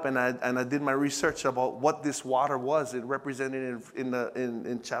went up and I did my research about what this water was. It represented in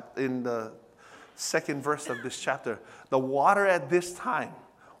the second verse of this chapter. The water at this time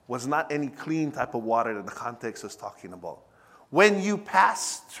was not any clean type of water that the context is talking about. When you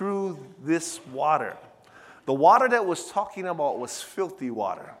pass through this water, the water that was talking about was filthy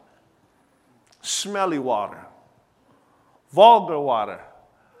water, smelly water, vulgar water,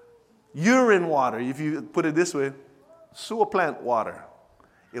 urine water, if you put it this way, sewer plant water.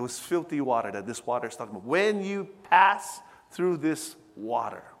 It was filthy water that this water is talking about. When you pass through this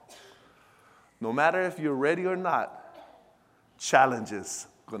water, no matter if you're ready or not, challenges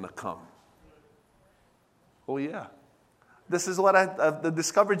gonna come. Oh yeah. This is what I've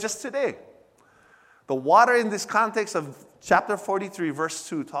discovered just today. The water in this context of chapter 43, verse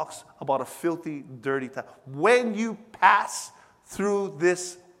 2, talks about a filthy, dirty time. When you pass through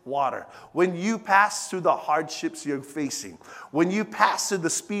this water, when you pass through the hardships you're facing, when you pass through the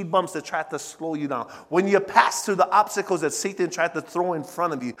speed bumps that try to slow you down, when you pass through the obstacles that Satan tried to throw in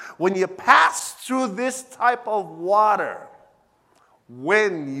front of you, when you pass through this type of water,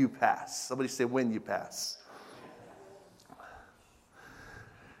 when you pass, somebody say when you pass.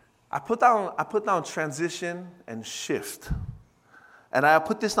 I put down transition and shift. And I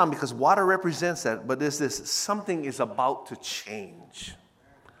put this down because water represents that, but there's this, something is about to change.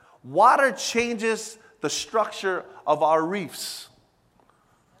 Water changes the structure of our reefs.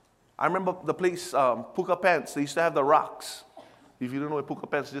 I remember the place, Puka Pants, they used to have the rocks. If you don't know what Puka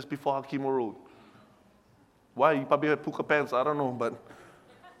Pants, just before Hakimo Road. Why? You probably had Puka Pants, I don't know, but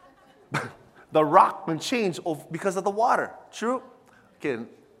the rock can change because of the water. True? Okay,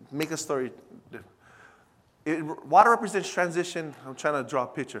 make a story. Water represents transition. I'm trying to draw a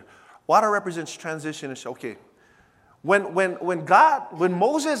picture. Water represents transition. Okay. When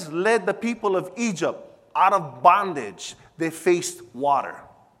Moses led the people of Egypt out of bondage, they faced water.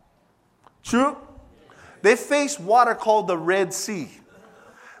 True? They faced water called the Red Sea.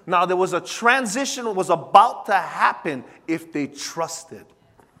 Now there was a transition that was about to happen if they trusted.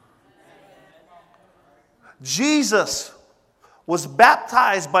 Jesus was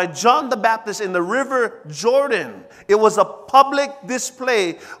baptized by John the Baptist in the river Jordan. It was a public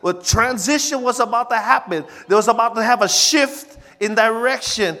display where transition was about to happen. There was about to have a shift in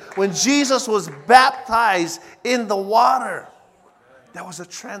direction when Jesus was baptized in the water. There was a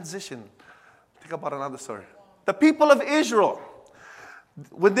transition. Think about another story. The people of Israel,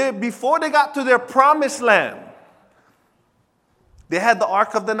 before they got to their promised land, they had the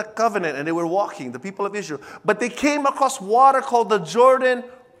Ark of the Covenant and they were walking, the people of Israel. But they came across water called the Jordan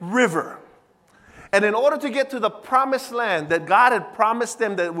River. And in order to get to the promised land that God had promised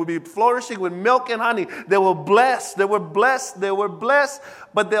them that would be flourishing with milk and honey, they were blessed, they were blessed, they were blessed.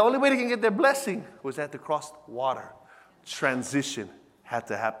 But the only way they can get their blessing was they had to cross water. Transition had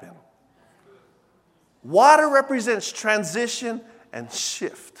to happen. Water represents transition and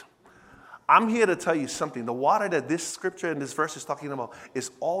shift. I'm here to tell you something. The water that this scripture and this verse is talking about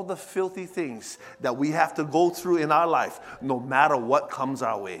is all the filthy things that we have to go through in our life, no matter what comes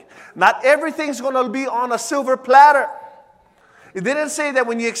our way. Not everything's going to be on a silver platter. It didn't say that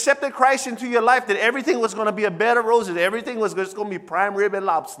when you accepted Christ into your life that everything was going to be a bed of roses. Everything was just going to be prime rib and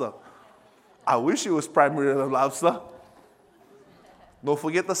lobster. I wish it was prime rib and lobster. Don't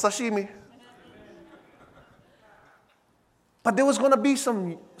forget the sashimi. But there was going to be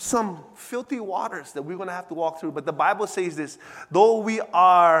some filthy waters that we're going to have to walk through. But the Bible says this, though we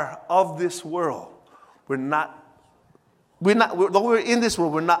are of this world, though we're in this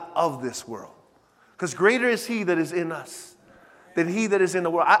world, we're not of this world. Because greater is He that is in us than he that is in the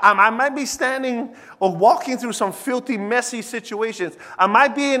world. I might be standing or walking through some filthy, messy situations. I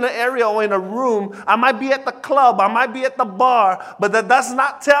might be in an area or in a room. I might be at the club. I might be at the bar. But that does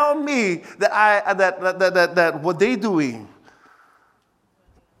not tell me that what they're doing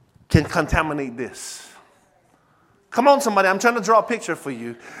can contaminate this. Come on, somebody. I'm trying to draw a picture for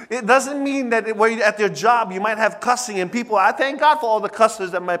you. It doesn't mean that where you're at your job, you might have cussing and people. I thank God for all the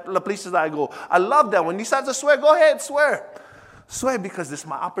cussers at the places I go. I love that. When you start to swear, go ahead, swear. Swear because it's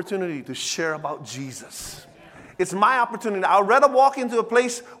my opportunity to share about Jesus. It's my opportunity. I'd rather walk into a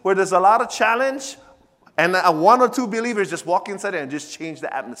place where there's a lot of challenge and one or two believers just walk inside there and just change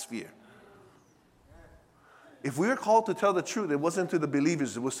the atmosphere. If we were called to tell the truth, it wasn't to the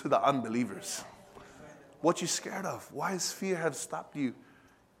believers, it was to the unbelievers. What you scared of? Why does fear have stopped you?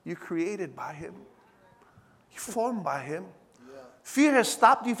 You're created by Him. You're formed by Him. Yeah. Fear has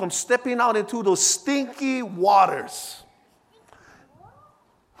stopped you from stepping out into those stinky waters.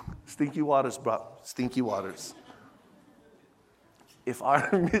 Stinky waters, bro. Stinky waters. If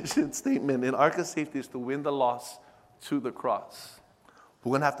our mission statement in Ark of Safety is to win the lost to the cross,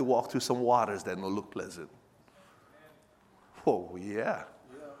 we're going to have to walk through some waters that don't look pleasant. Oh, yeah.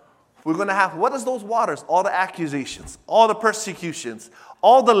 We're going to have, what is those waters? All the accusations, all the persecutions,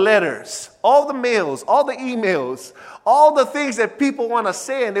 all the letters, all the mails, all the emails, all the things that people want to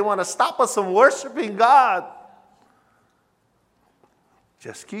say and they want to stop us from worshiping God.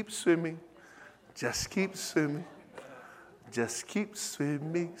 Just keep swimming. Just keep swimming. Just keep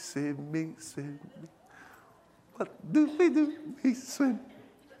swimming, swimming, swimming. What do we do? We swim,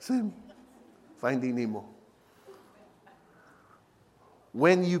 swim. Finding Nemo.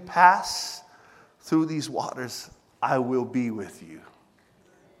 When you pass through these waters, I will be with you.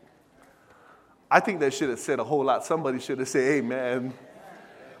 I think that should have said a whole lot. Somebody should have said, amen.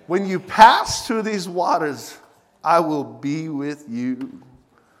 When you pass through these waters, I will be with you.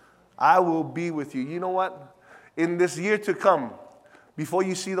 I will be with you. You know what? In this year to come, before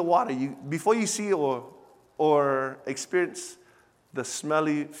you see the water, before you see or experience the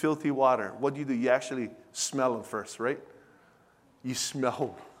smelly, filthy water, what do? You actually smell them first, right? You smell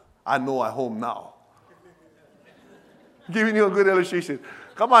home. I know I'm home now. Giving you a good illustration.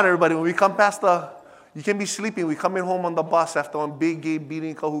 Come on, everybody. When we come past you can be sleeping. We coming home on the bus after one big game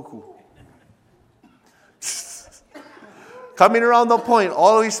beating Kahuku. Coming around the point,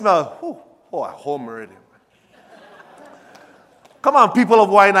 all we smell, I'm home already. Come on, people of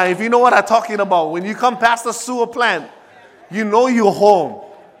Waianae, if you know what I'm talking about, when you come past the sewer plant, you know you're home.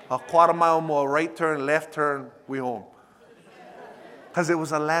 A quarter mile more, right turn, left turn, we're home. Because it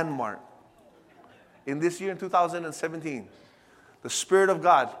was a landmark. In this year, in 2017, the Spirit of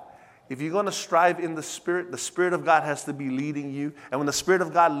God, if you're going to strive in the Spirit of God has to be leading you. And when the Spirit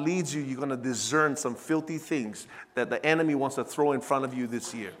of God leads you, you're going to discern some filthy things that the enemy wants to throw in front of you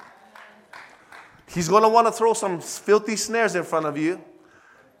this year. He's going to want to throw some filthy snares in front of you.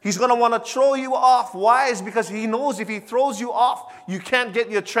 He's going to want to throw you off. Why? It's because he knows if he throws you off, you can't get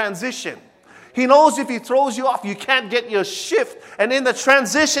your transition. He knows if he throws you off, you can't get your shift. And in the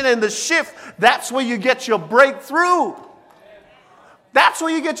transition and the shift, that's where you get your breakthrough. That's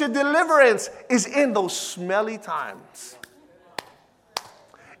where you get your deliverance, is in those smelly times.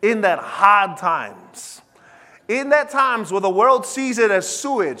 In that hard times. In that times where the world sees it as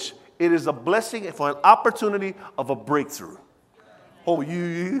sewage, it is a blessing for an opportunity of a breakthrough. Oh,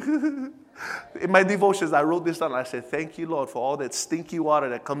 in my devotions, I wrote this down. I said, thank you, Lord, for all that stinky water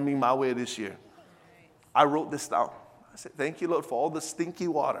that coming my way this year. I wrote this down. I said, thank you, Lord, for all the stinky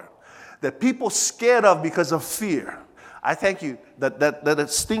water that people scared of because of fear. I thank you that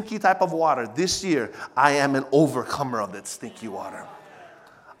stinky type of water this year, I am an overcomer of that stinky water.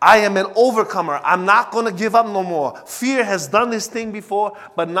 I am an overcomer. I'm not going to give up no more. Fear has done this thing before,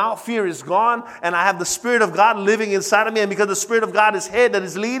 but now fear is gone, and I have the Spirit of God living inside of me, and because the Spirit of God is head that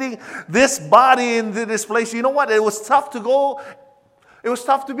is leading this body into this place, you know what? It was tough to go. It was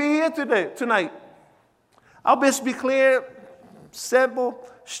tough to be here tonight. I'll just be clear, simple,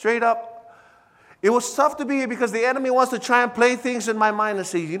 straight up. It was tough to be here because the enemy wants to try and play things in my mind and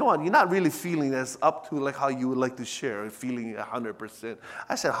say, you know what, you're not really feeling as up to like how you would like to share, feeling 100%.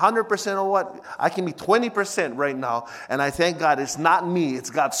 I said 100% or what? I can be 20% right now, and I thank God it's not me, it's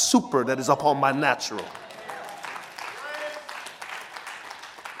God's super that is upon my natural.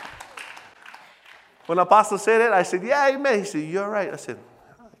 When the apostle said it, I said, yeah, amen. He said, you're right. I said,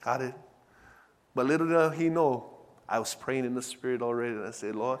 I got it. But little did he know, I was praying in the Spirit already, and I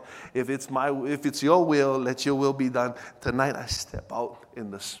said, Lord, if it's your will, let your will be done. Tonight I step out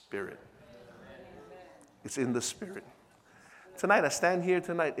in the Spirit. It's in the Spirit. Tonight I stand here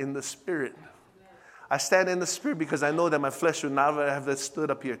tonight in the Spirit. I stand in the Spirit because I know that my flesh would never have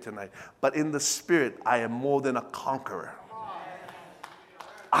stood up here tonight. But in the Spirit, I am more than a conqueror.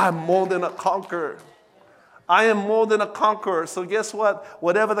 I'm more than a conqueror. I am more than a conqueror. So guess what?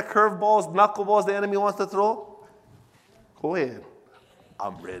 Whatever the curveballs, knuckleballs the enemy wants to throw, go ahead.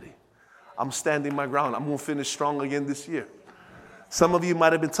 I'm ready. I'm standing my ground. I'm going to finish strong again this year. Some of you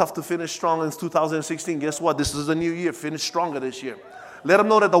might have been tough to finish strong in 2016. Guess what? This is a new year. Finish stronger this year. Let him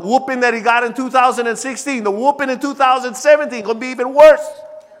know that the whooping that he got in 2016, the whooping in 2017 going to be even worse.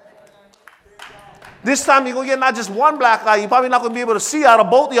 This time you're going to get not just one black eye. You're probably not going to be able to see out of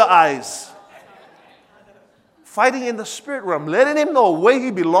both your eyes. Fighting in the spirit realm. Letting him know where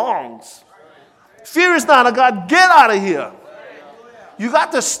he belongs. Fear is not a God. Get out of here. You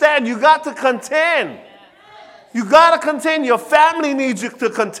got to stand. You got to contend. You got to contend. Your family needs you to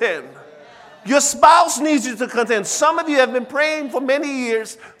contend. Your spouse needs you to contend. Some of you have been praying for many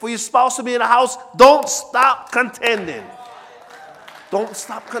years for your spouse to be in the house. Don't stop contending. Don't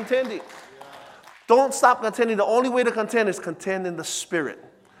stop contending. Don't stop contending. The only way to contend is contend in the Spirit.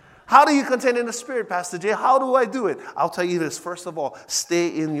 How do you contend in the Spirit, Pastor Jay? How do I do it? I'll tell you this. First of all, stay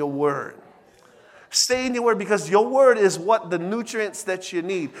in your word. Stay in your word, because your word is what the nutrients that you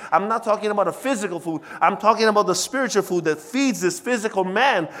need. I'm not talking about a physical food. I'm talking about the spiritual food that feeds this physical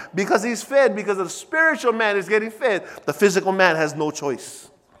man, because he's fed, because the spiritual man is getting fed. The physical man has no choice.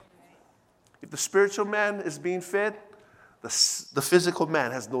 If the spiritual man is being fed, the physical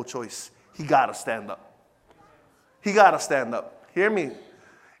man has no choice. He got to stand up. He got to stand up. Hear me.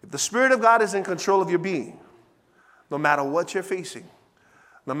 If the Spirit of God is in control of your being, no matter what you're facing,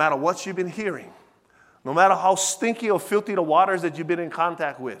 no matter what you've been hearing, no matter how stinky or filthy the waters that you've been in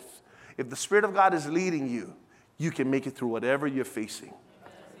contact with, if the Spirit of God is leading you, you can make it through whatever you're facing.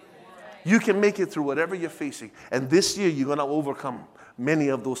 You can make it through whatever you're facing. And this year, you're going to overcome many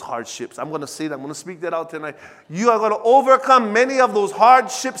of those hardships. I'm going to say that. I'm going to speak that out tonight. You are going to overcome many of those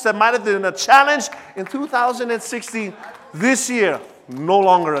hardships that might have been a challenge in 2016. This year, no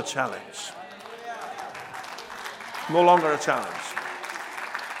longer a challenge. No longer a challenge.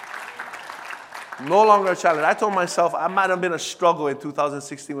 No longer a challenge. I told myself I might have been a struggle in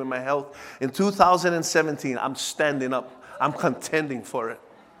 2016 with my health. In 2017, I'm standing up. I'm contending for it.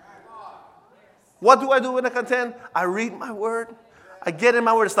 What do I do when I contend? I read my word. I get in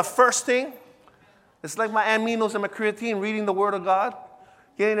my word. It's the first thing. It's like my aminos and my creatine, reading the word of God,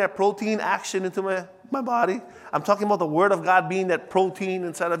 getting that protein action into my body. I'm talking about the word of God being that protein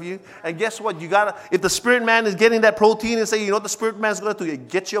inside of you. And guess what? You gotta, if the spirit man is getting that protein and say, you know what the spirit man is going to do?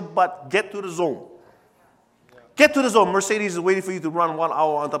 Get your butt, get to the zone. Get to the zone. Mercedes is waiting for you to run 1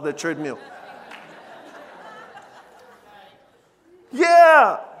 hour on top of the treadmill.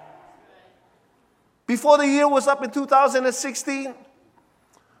 Yeah. Before the year was up in 2016,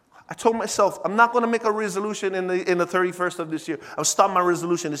 I told myself, I'm not going to make a resolution in the 31st of this year. I'm starting my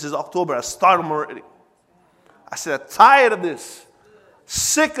resolution. This is October. I started them already. I said, I'm tired of this.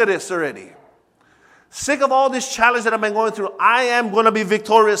 Sick of this already. Sick of all this challenge that I've been going through. I am going to be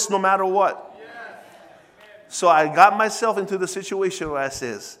victorious no matter what. So I got myself into the situation where I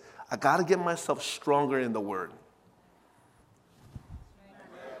says, I got to get myself stronger in the word.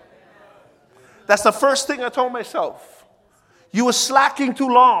 That's the first thing I told myself. You were slacking too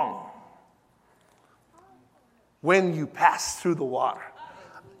long when you passed through the water.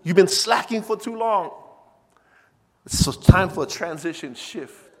 You've been slacking for too long. It's time for a transition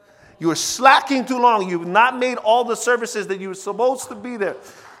shift. You were slacking too long. You've not made all the services that you were supposed to be there.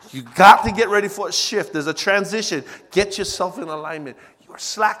 You got to get ready for a shift. There's a transition. Get yourself in alignment. You are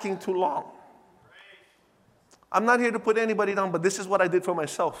slacking too long. I'm not here to put anybody down, but this is what I did for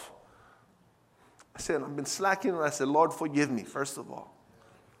myself. I said, I've been slacking, and I said, Lord, forgive me, first of all.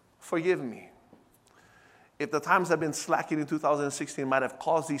 Forgive me. If the times I've been slacking in 2016 might have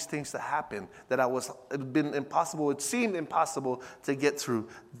caused these things to happen, that it seemed impossible to get through,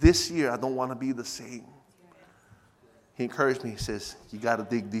 this year I don't want to be the same. He encouraged me. He says, you got to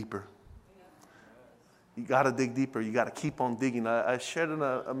dig deeper. You got to dig deeper. You got to keep on digging. I shared in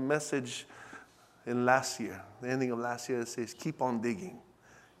a message in last year, the ending of last year, that says, keep on digging.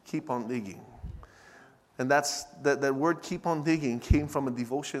 Keep on digging. And that word, keep on digging, came from a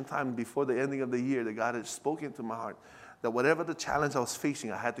devotion time before the ending of the year that God had spoken to my heart. That whatever the challenge I was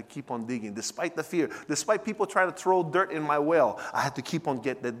facing, I had to keep on digging. Despite the fear, despite people trying to throw dirt in my well, I had to keep on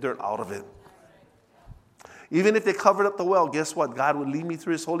getting that dirt out of it. Even if they covered up the well, guess what? God would lead me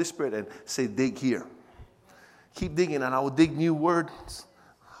through His Holy Spirit and say, dig here. Keep digging, and I would dig new words.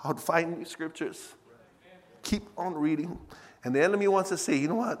 I would find new scriptures. Keep on reading. And the enemy wants to say, you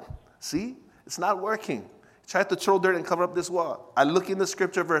know what? See? It's not working. Try to throw dirt and cover up this wall. I look in the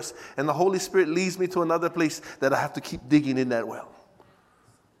scripture verse, and the Holy Spirit leads me to another place that I have to keep digging in that well.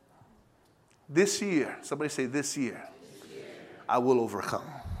 This year, somebody say, this year, I will overcome.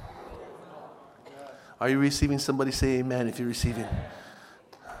 Are you receiving? Somebody say amen if you're receiving.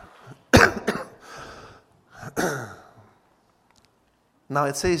 Now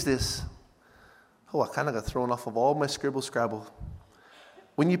it says this. Oh, I kind of got thrown off of all my scrabble.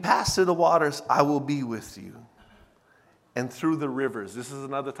 When you pass through the waters, I will be with you. And through the rivers. This is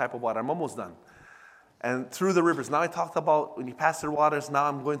another type of water. I'm almost done. And through the rivers. Now I talked about when you pass through the waters, now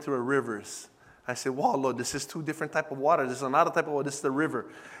I'm going through the rivers. I said, wow, Lord, this is two different type of water. This is another type of water. This is the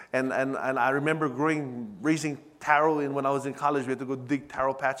river. And I remember raising taro when I was in college. We had to go dig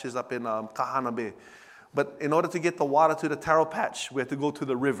taro patches up in Kahana Bay. But in order to get the water to the taro patch, we had to go to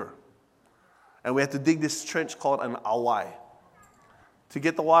the river. And we had to dig this trench called an awai to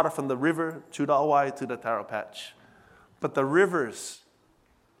get the water from the river to the awai to the taro patch. But the rivers,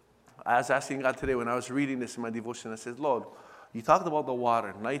 I was asking God today when I was reading this in my devotion, I said, Lord, you talked about the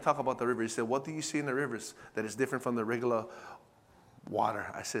water. Now you talk about the river. He said, what do you see in the rivers that is different from the regular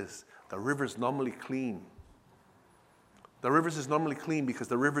water? I says, the river's normally clean. The rivers is normally clean because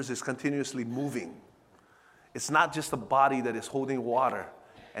the rivers is continuously moving. It's not just a body that is holding water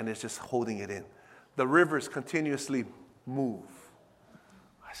and it's just holding it in. The rivers continuously move.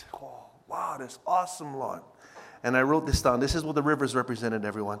 I said, oh, wow, that's awesome, Lord. And I wrote this down. This is what the rivers represented,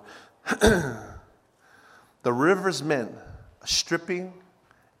 everyone. The rivers meant stripping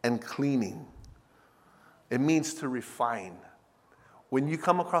and cleaning. It means to refine. When you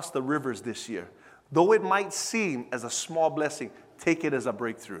come across the rivers this year, though it might seem as a small blessing, take it as a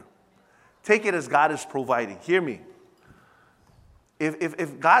breakthrough. Take it as God is providing. Hear me.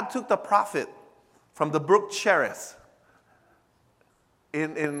 If God took the prophet from the brook Cherith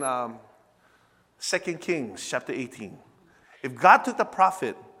in 2 Kings chapter 18, if God took the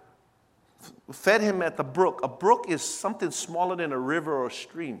prophet, fed him at the brook, a brook is something smaller than a river or a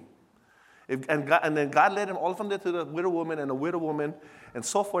stream. And then God led him all from there to the widow woman and the widow woman and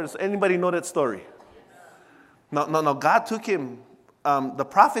so forth. Does anybody know that story? No. God took him. The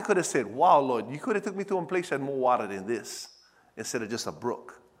prophet could have said, wow, Lord, you could have took me to a place that had more water than this instead of just a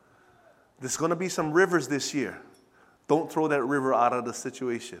brook. There's going to be some rivers this year. Don't throw that river out of the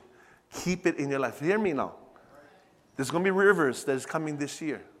situation. Keep it in your life. Hear me now. There's going to be rivers that is coming this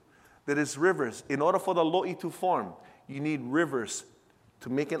year. That is rivers. In order for the lo'i to form, you need rivers to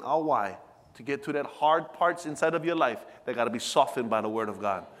make an awai, to get to that hard parts inside of your life that got to be softened by the word of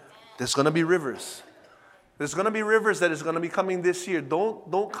God. There's going to be rivers. There's going to be rivers that is going to be coming this year.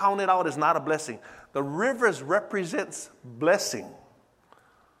 Don't count it out as not a blessing. The rivers represents blessing.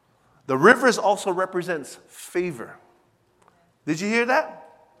 The rivers also represents favor. Did you hear that?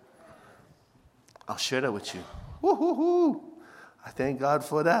 I'll share that with you. Woo-hoo-hoo. I thank God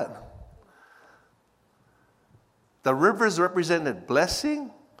for that. The rivers represented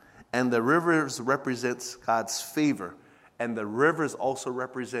blessing, and the rivers represents God's favor, and the rivers also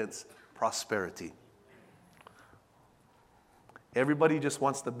represents prosperity. Everybody just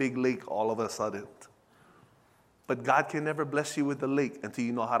wants the big lake all of a sudden. But God can never bless you with the lake until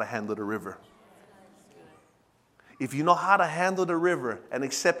you know how to handle the river. If you know how to handle the river and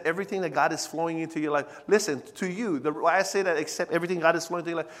accept everything that God is flowing into your life. Listen, to you, why I say that accept everything God is flowing into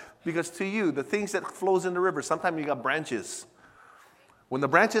your life, because to you, the things that flows in the river, sometimes you got branches. When the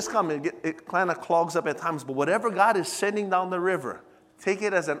branches come, it kind of clogs up at times. But whatever God is sending down the river, take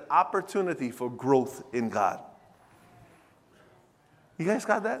it as an opportunity for growth in God. You guys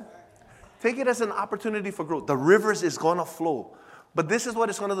got that? Take it as an opportunity for growth. The rivers is going to flow. But this is what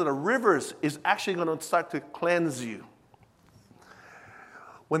it's going to do. The rivers is actually going to start to cleanse you.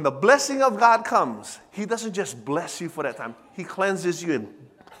 When the blessing of God comes, He doesn't just bless you for that time. He cleanses you. And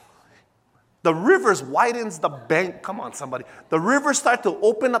the rivers widens the bank. Come on, somebody. The rivers start to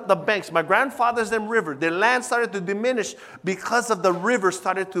open up the banks. My grandfather's them river. Their land started to diminish because of the river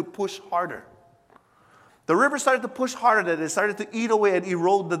started to push harder. The river started to push harder. That it started to eat away and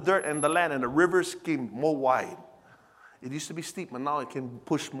erode the dirt and the land. And the rivers came more wide. It used to be steep, but now it can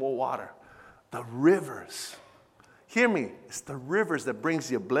push more water. The rivers. Hear me. It's the rivers that brings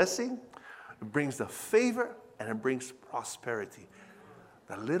you a blessing. It brings the favor. And it brings prosperity.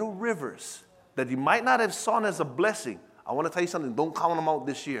 The little rivers that you might not have seen as a blessing. I want to tell you something. Don't count them out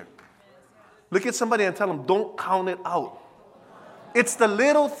this year. Look at somebody and tell them, don't count it out. It's the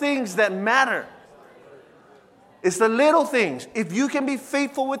little things that matter. It's the little things. If you can be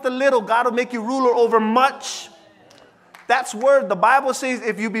faithful with the little, God will make you ruler over much. That's word. The Bible says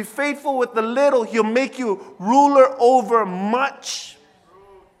if you be faithful with the little, He'll make you ruler over much.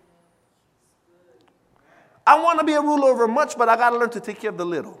 I want to be a ruler over much, but I got to learn to take care of the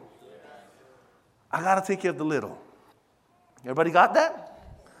little. I got to take care of the little. Everybody got that?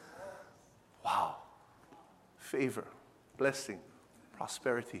 Wow. Favor, blessing,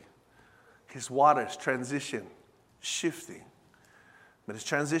 prosperity. His waters transition, shifting. But His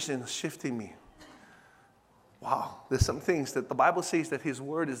transition is shifting me. Wow, there's some things that the Bible says that His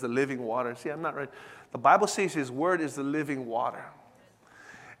word is the living water. See, I'm not right. The Bible says His word is the living water.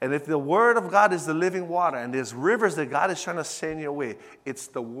 And if the word of God is the living water and there's rivers that God is trying to send your way, it's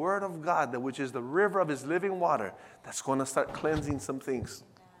the word of God, which is the river of His living water, that's going to start cleansing some things.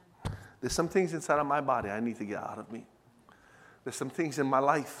 There's some things inside of my body I need to get out of me. There's some things in my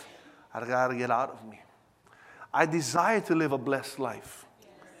life I got to get out of me. I desire to live a blessed life.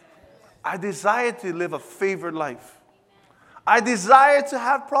 I desire to live a favored life. I desire to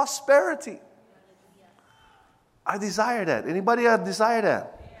have prosperity. I desire that. Anybody desire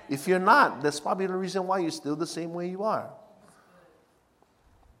that? If you're not, that's probably the reason why you're still the same way you are.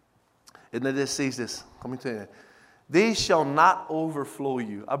 And then it says this. Let me tell you. They shall not overflow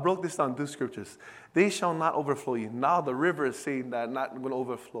you. I broke this down, 2 scriptures. They shall not overflow you. Now the river is saying that not going to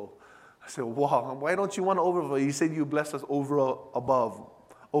overflow. I said, wow, why don't you want to overflow? He said, you bless us over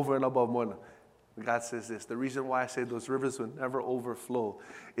and above more than. God says this, the reason why I say those rivers will never overflow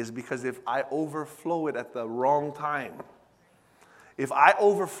is because if I overflow it at the wrong time, if I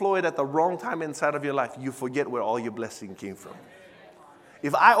overflow it at the wrong time inside of your life, you forget where all your blessing came from.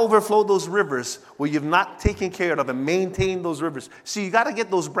 If I overflow those rivers where you've not taken care of and maintained those rivers, see, you got to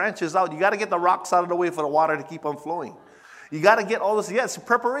get those branches out. You got to get the rocks out of the way for the water to keep on flowing. You got to get all this, yes,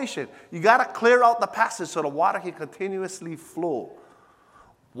 preparation. You got to clear out the passage so the water can continuously flow.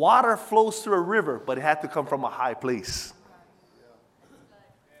 Water flows through a river, but it had to come from a high place.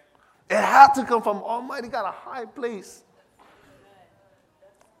 It had to come from Almighty God, a high place.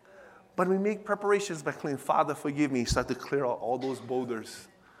 But we make preparations by cleaning. Father, forgive me. Start to clear out all those boulders.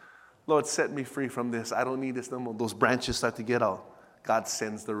 Lord, set me free from this. I don't need this no more. Those branches start to get out. God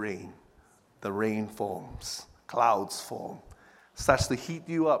sends the rain. The rain forms. Clouds form. Starts to heat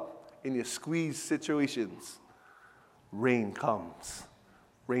you up in your squeeze situations. Rain comes.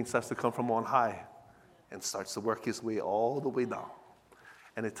 Rain starts to come from on high and starts to work its way all the way down.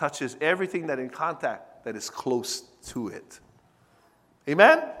 And it touches everything that in contact that is close to it.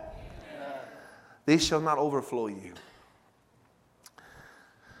 Amen? Amen. They shall not overflow you.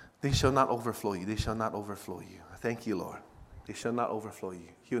 They shall not overflow you. They shall not overflow you. Thank you, Lord. They shall not overflow you.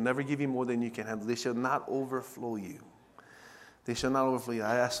 He will never give you more than you can handle. They shall not overflow you. They shall not overflow you.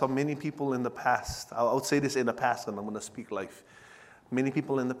 I saw many people in the past. I would say this in the past, and I'm going to speak life. Many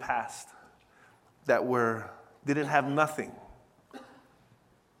people in the past that didn't have nothing.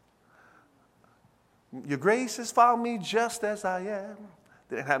 Your grace has found me just as I am.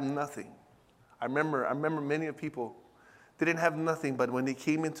 They didn't have nothing. I remember many people didn't have nothing, but when they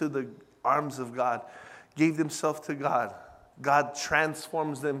came into the arms of God, gave themselves to God, God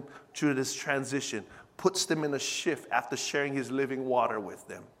transforms them through this transition, puts them in a shift after sharing his living water with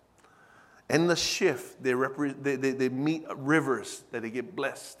them. In the shift, they meet rivers that they get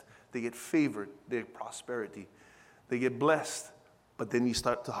blessed. They get favored. They get prosperity. They get blessed, but then you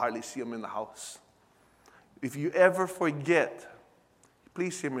start to hardly see them in the house. If you ever forget,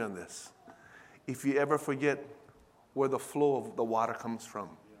 please hear me on this. If you ever forget where the flow of the water comes from,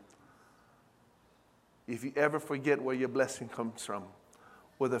 if you ever forget where your blessing comes from,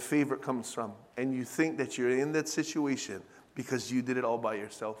 where the favor comes from, and you think that you're in that situation because you did it all by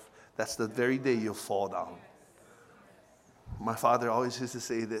yourself, that's the very day you'll fall down. My father always used to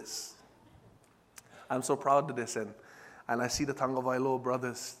say this. I'm so proud of this, and I see the Tangavailoa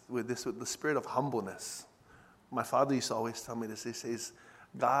brothers with the spirit of humbleness. My father used to always tell me this. He says,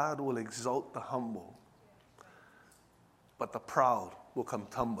 God will exalt the humble, but the proud will come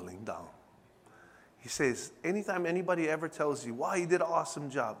tumbling down. He says, anytime anybody ever tells you, wow, you did an awesome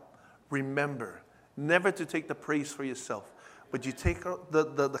job, remember never to take the praise for yourself. But you take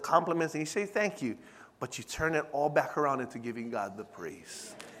the compliments and you say thank you, but you turn it all back around into giving God the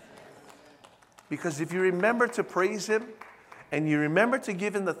praise. Because if you remember to praise him, and you remember to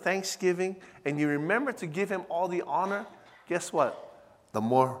give him the thanksgiving, and you remember to give him all the honor, guess what? The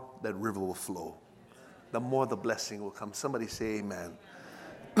more that river will flow. The more the blessing will come. Somebody say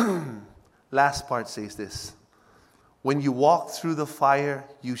amen. Last part says this. When you walk through the fire,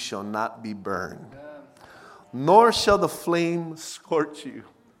 you shall not be burned, nor shall the flame scorch you.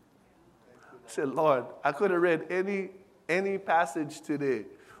 I said, Lord, I could have read any passage today,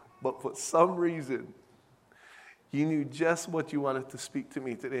 but for some reason, you knew just what you wanted to speak to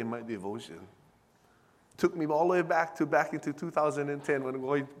me today in my devotion. Took me all the way back into 2010 when I'm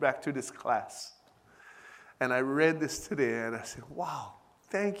going back to this class. And I read this today and I said, wow,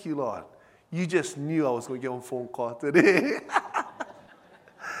 thank you, Lord. You just knew I was going to get on a phone call today.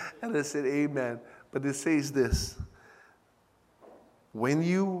 And I said, amen. But it says this. When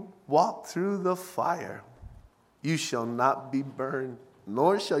you walk through the fire, you shall not be burned,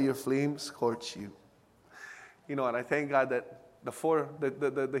 nor shall your flame scorch you. You know, and I thank God that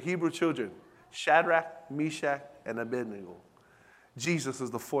the Hebrew children, Shadrach, Meshach, and Abednego, Jesus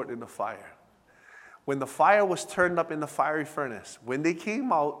is the fourth in the fire. When the fire was turned up in the fiery furnace, when they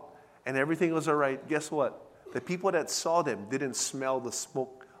came out and everything was all right, guess what? The people that saw them didn't smell the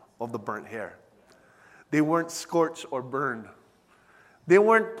smoke of the burnt hair. They weren't scorched or burned. They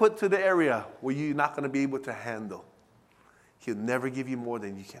weren't put to the area where you're not going to be able to handle. He'll never give you more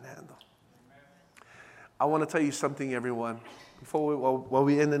than you can handle. I want to tell you something, everyone, while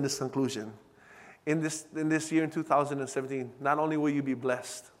we end in this conclusion. In this year, in 2017, not only will you be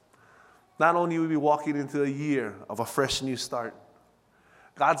blessed, not only will you be walking into a year of a fresh new start,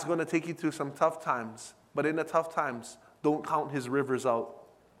 God's going to take you through some tough times, but in the tough times, don't count his rivers out.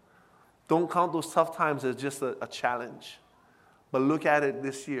 Don't count those tough times as just a challenge, But look at it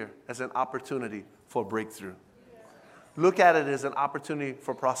this year as an opportunity for breakthrough. Look at it as an opportunity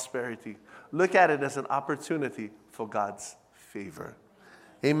for prosperity. Look at it as an opportunity for God's favor.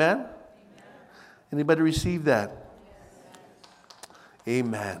 Amen? Anybody receive that?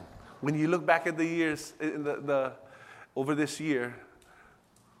 Amen. When you look back at the years, over this year,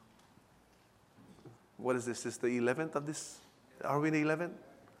 what is this? Is the 11th of this? Are we in the 11th?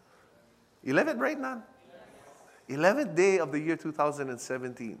 11th right now? 11th day of the year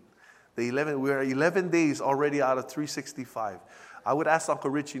 2017. We are 11 days already out of 365. I would ask Uncle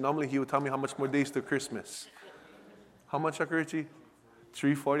Richie, normally he would tell me how much more days to Christmas. How much, Uncle Richie?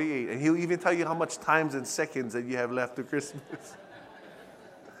 348. And he'll even tell you how much times and seconds that you have left to Christmas.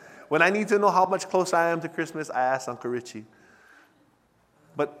 When I need to know how much closer I am to Christmas, I ask Uncle Richie.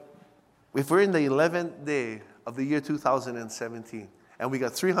 But if we're in the 11th day of the year 2017, and we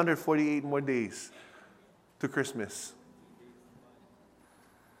got 348 more days to Christmas,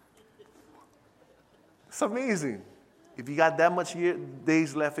 it's amazing. If you got that much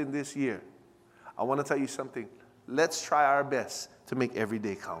days left in this year, I want to tell you something. Let's try our best to make every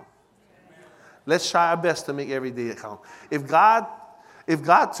day count. Let's try our best to make every day count. If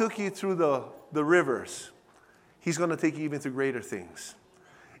God took you through the rivers, He's going to take you even to greater things.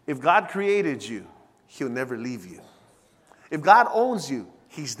 If God created you, He'll never leave you. If God owns you,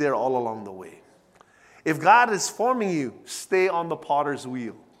 He's there all along the way. If God is forming you, stay on the potter's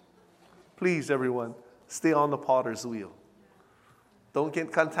wheel. Please, everyone, stay on the potter's wheel. Don't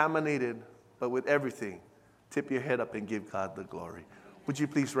get contaminated, but with everything, tip your head up and give God the glory. Would you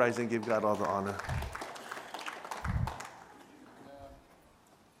please rise and give God all the honor?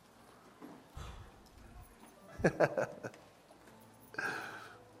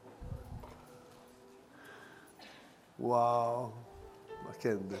 Wow. I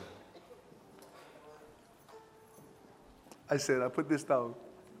can't do it. I said, I put this down.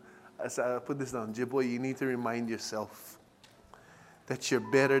 Jiboy, you need to remind yourself that you're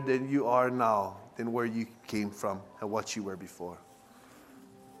better than you are now than where you came from and what you were before.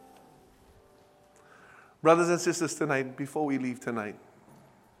 Brothers and sisters, tonight, before we leave tonight,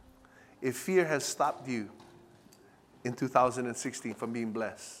 if fear has stopped you in 2016 from being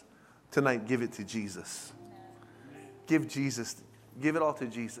blessed, tonight give it to Jesus. Give it all to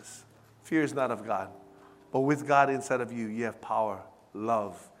Jesus. Fear is not of God. But with God inside of you, you have power,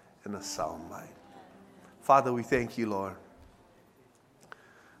 love, and a sound mind. Father, we thank you, Lord.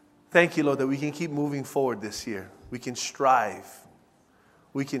 Thank you, Lord, that we can keep moving forward this year. We can strive.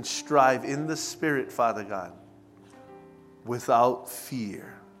 We can strive in the Spirit, Father God, without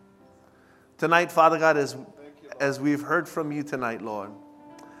fear. Tonight, Father God, as we've heard from you tonight, Lord,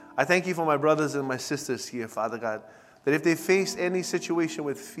 I thank you for my brothers and my sisters here, Father God, that if they face any situation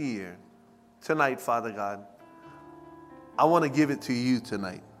with fear, tonight, Father God, I want to give it to you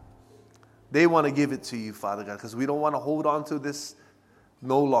tonight. They want to give it to you, Father God, because we don't want to hold on to this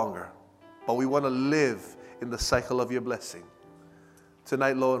no longer, but we want to live in the cycle of your blessing.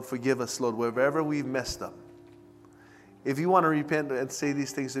 Tonight, Lord, forgive us, Lord, wherever we've messed up. If you want to repent and say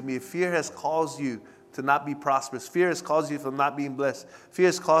these things to me, if fear has caused you to not be prosperous, fear has caused you from not being blessed, fear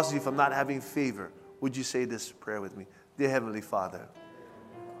has caused you from not having favor, would you say this prayer with me? Dear Heavenly Father,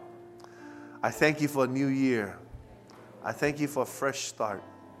 I thank you for a new year. I thank you for a fresh start.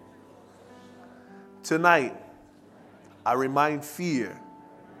 Tonight, I remind fear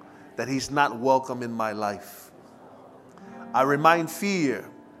that he's not welcome in my life. I remind fear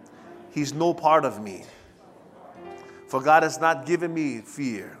he's no part of me. For God has not given me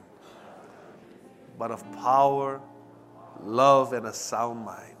fear, but of power, love, and a sound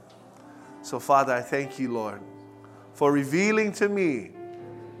mind. So, Father, I thank you, Lord, for revealing to me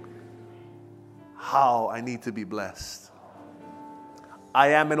how I need to be blessed. I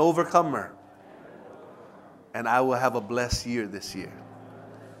am an overcomer, and I will have a blessed year this year.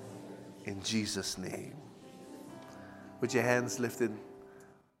 In Jesus' name. With your hands lifted.